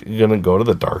Luke gonna go to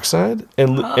the dark side?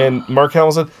 And Mark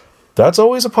Hamill said, that's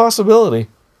always a possibility.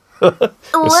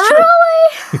 It's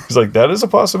true. He's like, that is a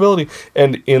possibility.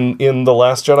 And in the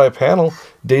Last Jedi panel,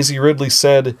 Daisy Ridley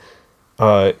said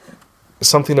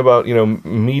something about,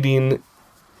 meeting.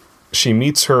 She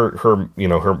meets her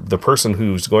the person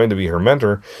who's going to be her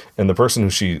mentor and the person who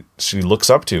she looks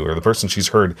up to, or the person she's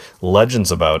heard legends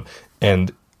about.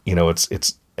 And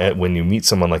it's when you meet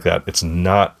someone like that, it's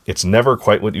never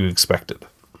quite what you expected.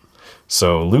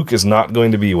 So Luke is not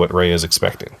going to be what Rey is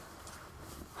expecting.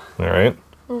 All right.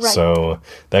 Right. So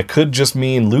that could just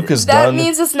mean Luke is That done.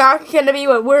 means it's not going to be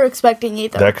what we're expecting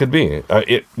either. That could be.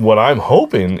 What I'm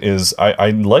hoping is I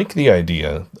like the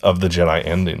idea of the Jedi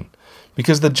ending.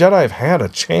 Because the Jedi have had a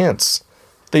chance.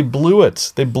 They blew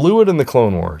it. They blew it in the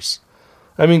Clone Wars.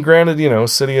 I mean, granted,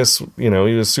 Sidious, he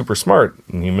was super smart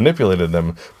and he manipulated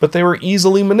them, but they were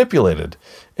easily manipulated.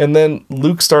 And then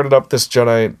Luke started up this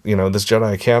Jedi, this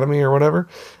Jedi Academy or whatever,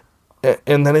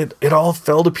 and then it all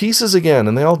fell to pieces again,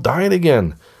 and they all died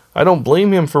again. I don't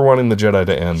blame him for wanting the Jedi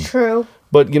to end. True.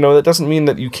 But, that doesn't mean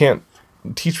that you can't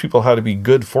teach people how to be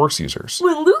good Force users.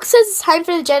 When Luke says it's time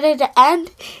for the Jedi to end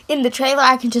in the trailer,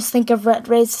 I can just think of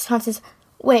Rey's response is,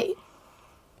 wait,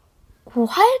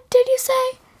 what did you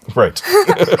say? Right.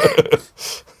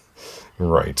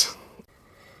 Right.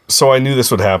 So I knew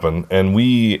this would happen, and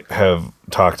we have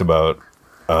talked about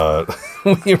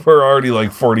we were already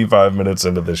like 45 minutes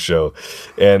into this show,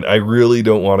 and I really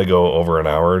don't want to go over an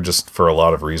hour just for a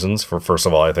lot of reasons. First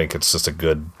of all, I think it's just a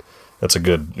good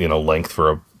length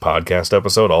for a podcast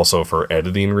episode. Also for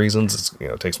editing reasons,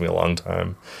 it takes me a long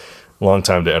time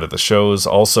to edit the shows.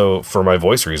 Also for my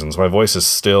voice reasons, my voice is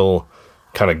still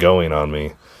kind of going on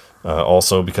me.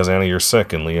 Also because Anna, you're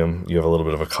sick, and Liam, you have a little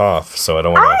bit of a cough, so I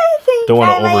don't want to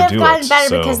overdo gotten it.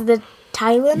 Better because of the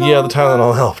Tylenol. Yeah, the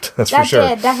Tylenol helped. That's for sure.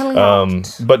 Did, definitely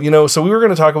helped. But so we were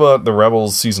going to talk about the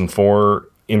Rebels season 4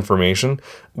 information.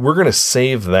 We're going to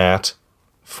save that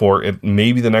for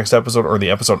maybe the next episode or the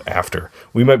episode after.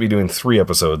 We might be doing 3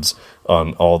 episodes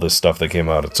on all this stuff that came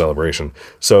out at Celebration.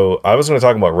 So I was going to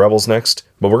talk about Rebels next,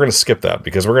 but we're going to skip that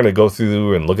because we're going to go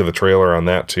through and look at the trailer on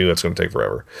that too. It's going to take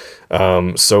forever.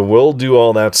 So we'll do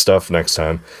all that stuff next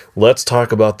time. Let's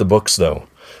talk about the books though.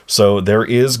 So there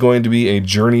is going to be a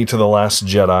Journey to the Last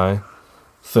Jedi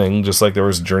thing, just like there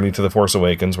was Journey to the Force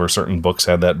Awakens, where certain books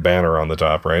had that banner on the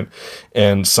top, right?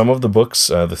 And some of the books,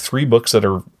 the 3 books that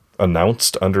are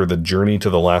announced under the Journey to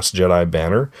the Last Jedi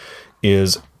banner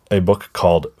is a book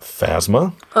called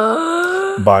Phasma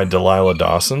by Delilah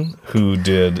Dawson, who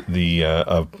did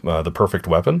the Perfect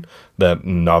Weapon, that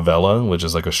novella, which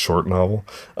is like a short novel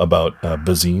about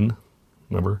Bazine,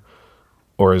 remember?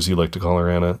 Or as you like to call her,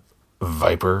 Anna,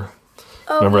 Viper.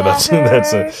 Remember that's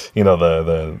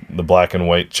the black and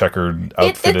white checkered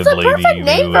outfitted it's the lady perfect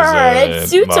name who for was her. It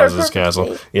suits her Maz's castle.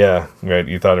 perfectly. Yeah, right.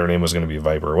 You thought her name was going to be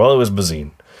Viper. Well, it was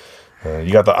Bazine.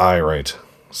 You got the I right.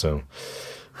 So,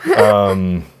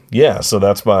 yeah. So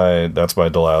that's by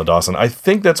Delilah Dawson. I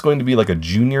think that's going to be like a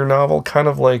junior novel, kind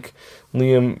of like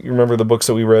Liam. You remember the books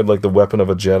that we read, like The Weapon of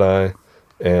a Jedi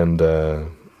and the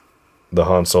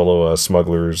Han Solo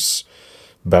Smuggler's.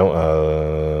 What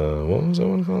was that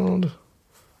one called?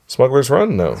 Smuggler's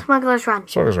Run? No. Smuggler's Run.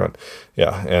 Smuggler's Run.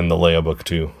 Yeah, and the Leia book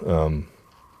too.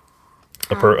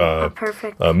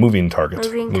 Perfect. Moving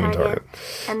Target. Moving Target.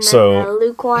 And then So- the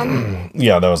Luke one.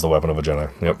 Yeah, that was the Weapon of a Jedi.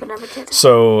 Yep. Weapon of a Jedi.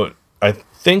 So I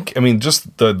think,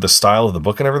 just the style of the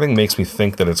book and everything makes me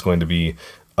think that it's going to be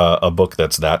a book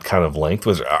that's that kind of length.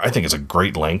 Which I think it's a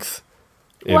great length.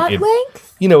 What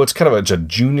length? It's kind of a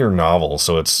junior novel,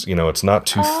 so it's it's not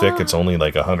too thick. It's only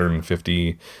like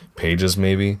 150 pages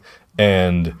maybe,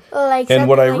 And Like and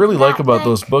what I something really like that, about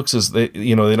those books is they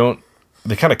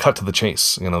kind of cut to the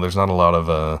chase. There's not a lot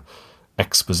of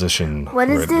exposition. What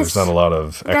is right? this There's not a lot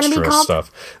of gonna be extra called?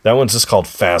 stuff. That one's just called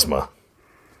Phasma.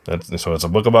 So it's a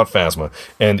book about Phasma.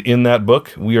 And in that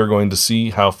book, we are going to see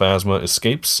how Phasma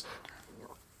escapes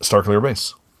Starklear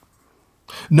Base.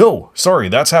 No, sorry,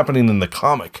 that's happening in the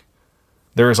comic.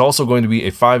 There is also going to be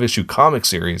a 5-issue comic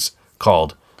series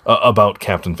called about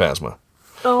Captain Phasma.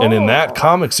 And in that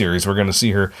comic series, we're going to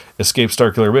see her escape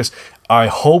Starkiller Base. I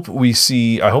hope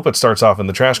it starts off in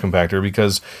the trash compactor,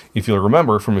 because if you'll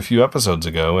remember from a few episodes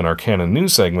ago in our canon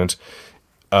news segment,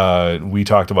 we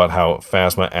talked about how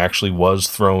Phasma actually was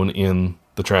thrown in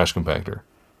the trash compactor.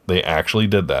 They actually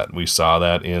did that. We saw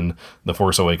that in the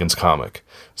Force Awakens comic.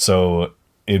 So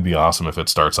it'd be awesome if it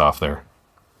starts off there.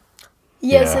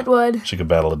 Yes, Yeah. it would. She could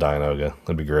battle a Dianoga.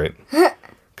 That'd be great.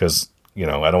 Because, I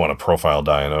don't want to profile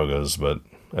Dianogas, but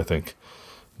I think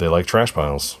they like trash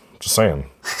piles. Just saying.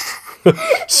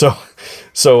 So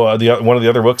one of the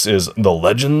other books is The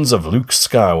Legends of Luke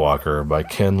Skywalker by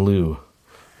Ken Liu,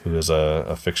 who is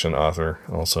a fiction author,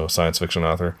 also a science fiction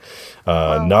author.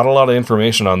 Not a lot of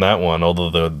information on that one, although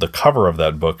the cover of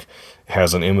that book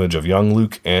has an image of young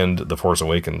Luke and the Force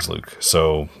Awakens Luke.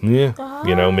 So, yeah,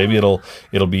 maybe it'll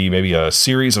be maybe a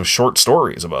series of short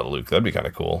stories about Luke. That'd be kind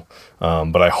of cool.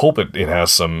 But I hope it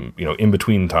has some,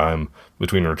 in-between time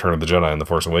between Return of the Jedi and the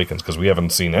Force Awakens, because we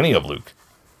haven't seen any of Luke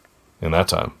in that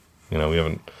time. We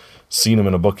haven't seen him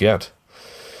in a book yet.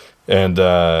 And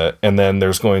then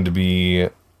there's going to be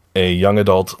a young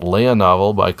adult Leia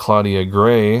novel by Claudia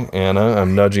Gray. Anna,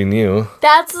 I'm nudging you.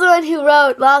 That's the one who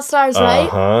wrote Lost Stars, right?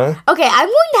 Uh-huh. Okay, I'm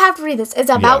going to have to read this. It's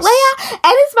about Yes. Leia, and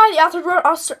it's by the author who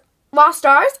wrote Lost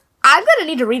Stars. I'm going to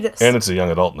need to read this. And it's a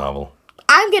young adult novel.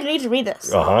 I'm going to need to read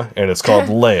this. Uh-huh. And it's called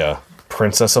Leia,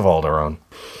 Princess of Alderaan.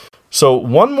 So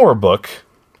one more book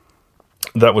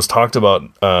that was talked about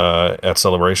at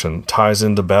Celebration ties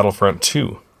into Battlefront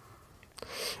 2.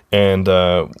 And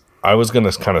I was going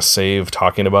to kind of save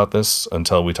talking about this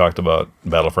until we talked about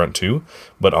Battlefront 2.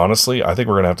 But honestly, I think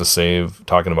we're going to have to save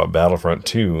talking about Battlefront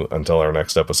 2 until our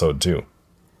next episode, too.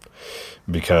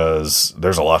 Because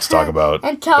there's a lot to talk about.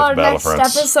 Until our next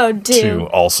episode, too.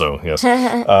 Also, yes.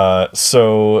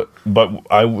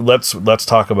 Let's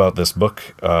talk about this book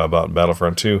about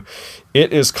Battlefront 2.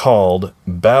 It is called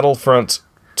Battlefront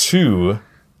 2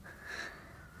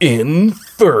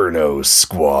 Inferno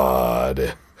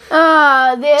Squad.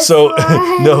 This So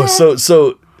one. no,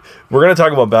 so we're gonna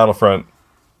talk about Battlefront,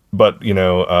 but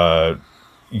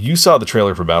you saw the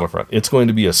trailer for Battlefront. It's going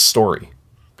to be a story.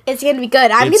 It's going to be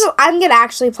good. I'm gonna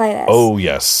actually play this. Oh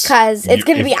yes, 'Cause it's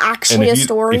gonna be actually a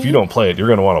story. If you don't play it, you're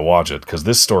gonna want to watch it, because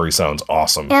this story sounds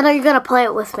awesome. And are you gonna play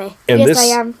it with me? And Yes, I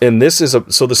am. And this is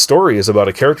so the story is about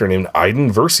a character named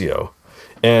Iden Versio,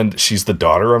 and she's the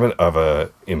daughter of a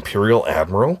Imperial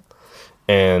admiral.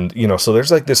 And, so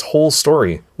there's like this whole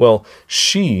story. Well,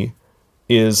 she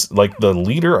is like the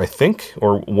leader, I think,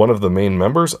 or one of the main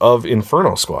members of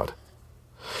Inferno Squad.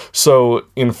 So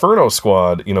Inferno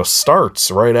Squad,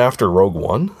 starts right after Rogue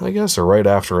One, I guess, or right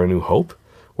after A New Hope,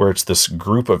 where it's this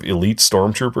group of elite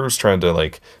stormtroopers trying to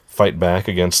like fight back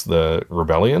against the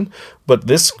rebellion. But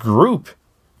this group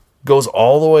goes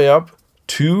all the way up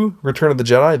to Return of the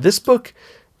Jedi. This book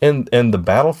and the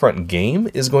Battlefront game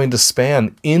is going to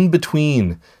span in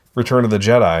between Return of the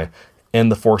Jedi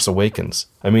and The Force Awakens.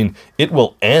 I mean, it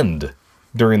will end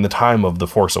during the time of The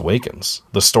Force Awakens,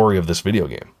 the story of this video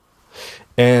game.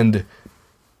 And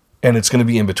it's going to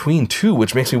be in between too,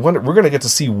 which makes me wonder, we're going to get to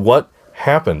see what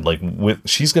happened. Like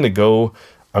she's going to go,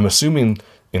 I'm assuming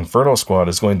Inferno Squad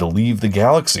is going to leave the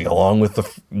galaxy along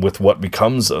with what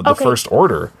becomes of the First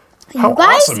Order. How You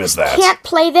guys awesome is that? can't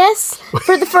play this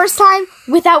for the first time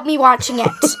without me watching it.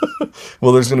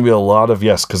 Well, there's going to be a lot of,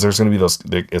 because there's going to be those,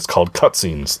 it's called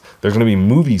cutscenes. There's going to be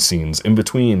movie scenes in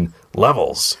between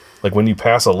levels. Like when you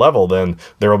pass a level, then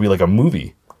there will be like a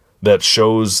movie that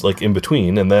shows like in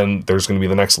between, and then there's going to be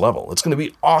the next level. It's going to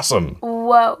be awesome.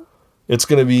 Whoa. It's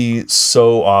going to be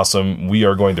so awesome. We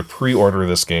are going to pre-order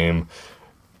this game.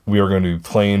 We are going to be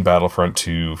playing Battlefront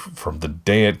 2 from the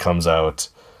day it comes out.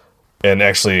 And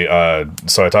actually,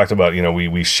 so I talked about,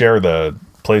 we share the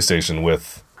PlayStation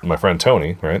with my friend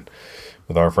Tony, right?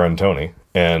 With our friend Tony.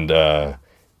 And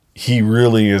he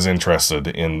really is interested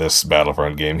in this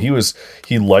Battlefront game.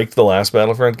 He liked the last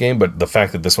Battlefront game, but the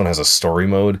fact that this one has a story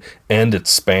mode and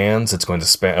it's going to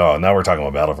span, now we're talking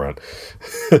about Battlefront.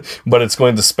 But it's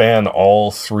going to span all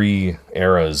three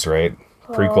eras, right?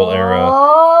 Prequel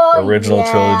era, original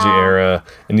trilogy era,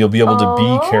 and you'll be able to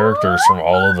be characters from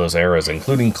all of those eras,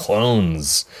 including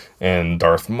clones and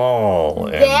Darth Maul.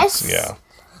 And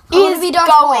is be Darth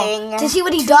going Maul to see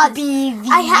what he does. be the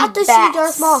I have to see best.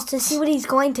 Darth Maul to see what he's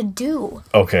going to do.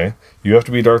 Okay, you have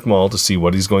to be Darth Maul to see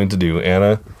what he's going to do.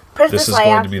 Anna, Princess this is Leia.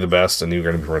 going to be the best, and you're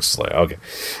going to be Princess Leia. Okay,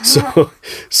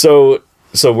 so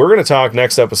we're going to talk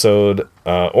next episode,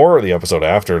 or the episode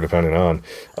after, depending on,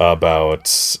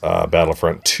 about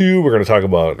Battlefront 2. We're going to talk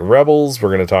about Rebels. We're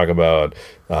going to talk about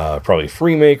probably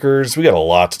Freemakers. We got a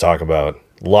lot to talk about.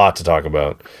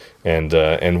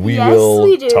 And we Yes, will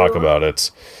we do. talk about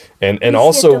it. And skipped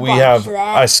also a we bunch have, of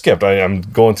that. I skipped, I'm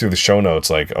going through the show notes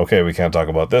like, okay, we can't talk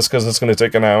about this because it's going to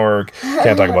take an hour.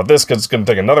 Can't talk about this because it's going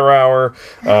to take another hour.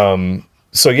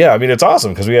 So yeah, I mean, it's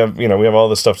awesome because we have all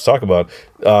this stuff to talk about.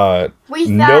 We thought-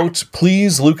 Note,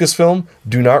 please, Lucasfilm,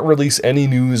 do not release any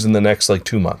news in the next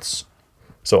 2 months.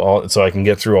 So I can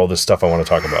get through all this stuff I want to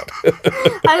talk about. I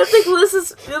don't think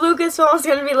Lucasfilm is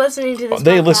going to be listening to this.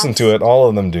 They podcast. listen to it. All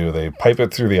of them do. They pipe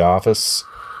it through the office.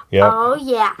 Yep. Oh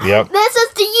yeah. Yep. This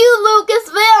is to you,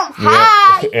 Lucasfilm.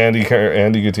 Hi. Yeah.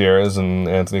 Andy Gutierrez and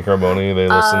Anthony Carboni, they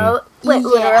listen. Oh, Wait,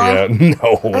 literally? Yeah,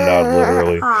 no, not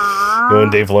literally. When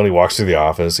Dave Filoni walks through the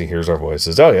office, he hears our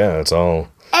voices. Oh yeah, it's all.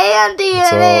 Andy and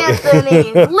So-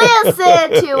 Anthony,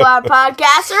 listen to our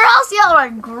podcast, or else you'll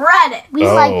regret it. We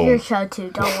Oh. like your show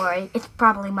too. Don't worry. It's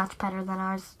probably much better than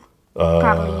ours.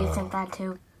 Probably you think that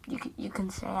too. You can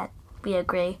say it. We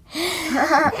agree.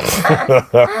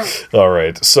 All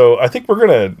right, so I think we're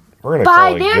gonna Buy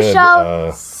call it their good.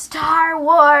 show, Star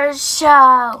Wars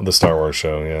show. The Star Wars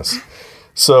show, yes.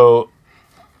 So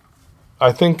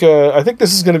I think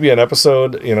this is going to be an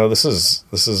episode. This has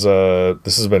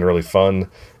been really fun,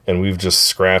 and we've just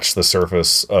scratched the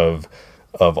surface of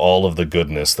all of the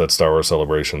goodness that Star Wars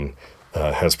Celebration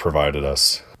has provided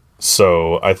us.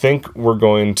 So I think we're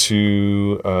going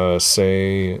to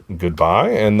say goodbye,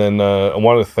 and then I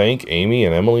want to thank Amy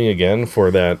and Emily again for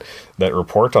that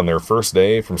report on their first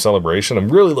day from Celebration. I'm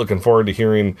really looking forward to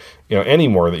hearing any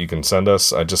more that you can send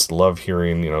us. I just love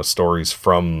hearing stories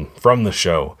from the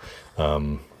show.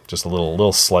 Just a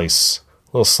little slice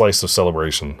of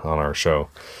Celebration on our show.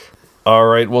 All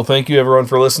right, well, thank you everyone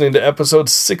for listening to episode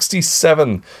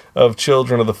 67 of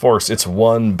Children of the Force. It's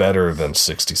one better than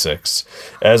 66.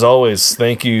 As always,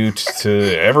 thank you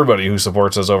to everybody who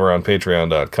supports us over on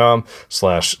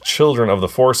patreon.com/Children of the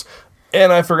Force.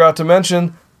 And I forgot to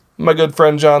mention, my good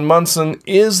friend John Munson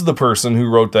is the person who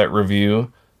wrote that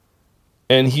review.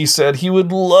 And he said he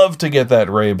would love to get that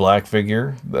Rey Black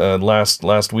figure.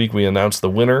 Last week we announced the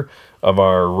winner of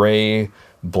our Rey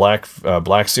Black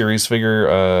Series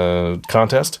figure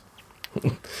contest,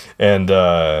 and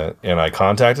I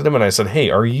contacted him and I said, "Hey,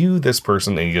 are you this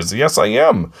person?" And he goes, "Yes, I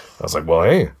am." I was like, "Well,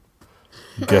 hey,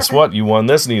 guess what? You won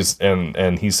this."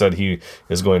 And he said he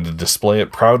is going to display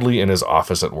it proudly in his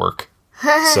office at work.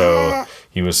 So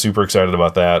he was super excited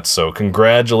about that. So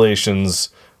congratulations,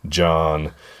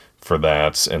 John, for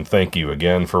that, and thank you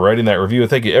again for writing that review. And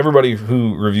thank you everybody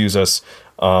who reviews us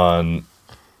on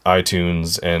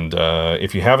iTunes, and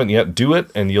if you haven't yet, do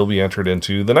it, and you'll be entered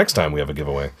into the next time we have a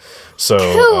giveaway. So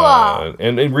Cool.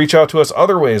 And reach out to us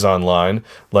other ways online,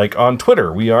 like on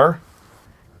Twitter we are,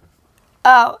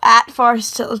 At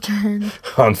Force Children.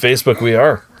 on Facebook we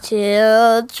are,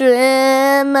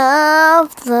 Children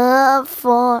of the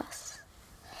Force.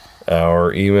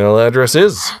 our email address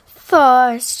is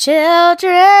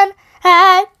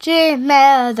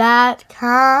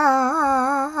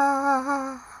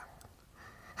ForceChildren@gmail.com.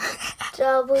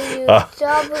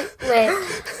 Wait.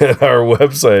 and our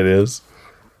website is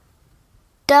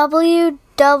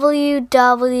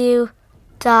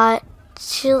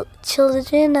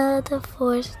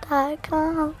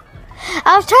www.childrenoftheforce.com.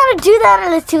 I was trying to do that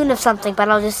in the tune of something, but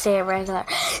I'll just say it regular.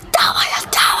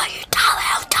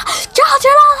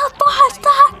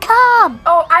 www.childrenoftheforce.com.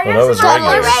 Oh, I Well, that was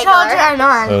regular. Force Children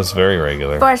that on. was very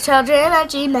regular.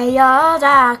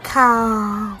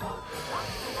 ForceChildren@gmail.com.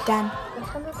 Done. I'm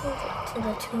trying to sing it to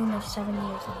the tune of 7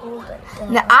 years old.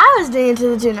 Now I was doing to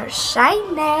the tune of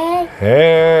Shiny.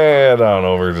 Head on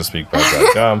over to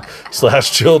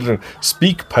speakpipe.com/children.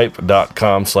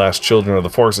 Speakpipe.com/children of the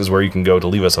force is where you can go to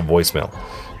leave us a voicemail.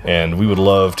 And we would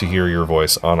love to hear your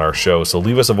voice on our show. So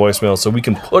leave us a voicemail so we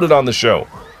can put it on the show.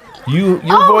 Your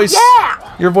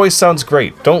voice sounds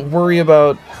great. Don't worry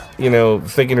about,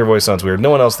 thinking your voice sounds weird. No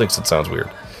one else thinks it sounds weird.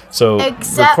 So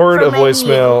Except record for a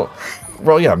voicemail.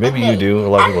 Well, yeah, maybe you do. A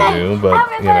lot of people do, but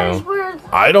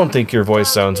I don't think your voice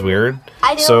sounds weird.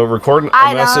 I do. So record a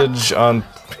I don't. message on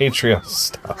Patreon.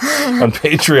 On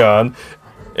Patreon,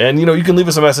 and you can leave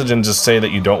us a message and just say that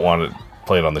you don't want it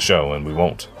played on the show, and we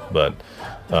won't. But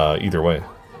either way,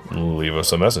 leave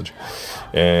us a message.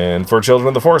 And for Children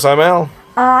of the Force, I'm Al.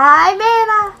 I'm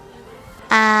Anna.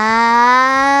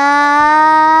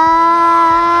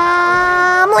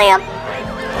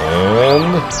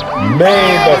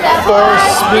 May the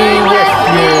force be with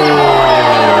you.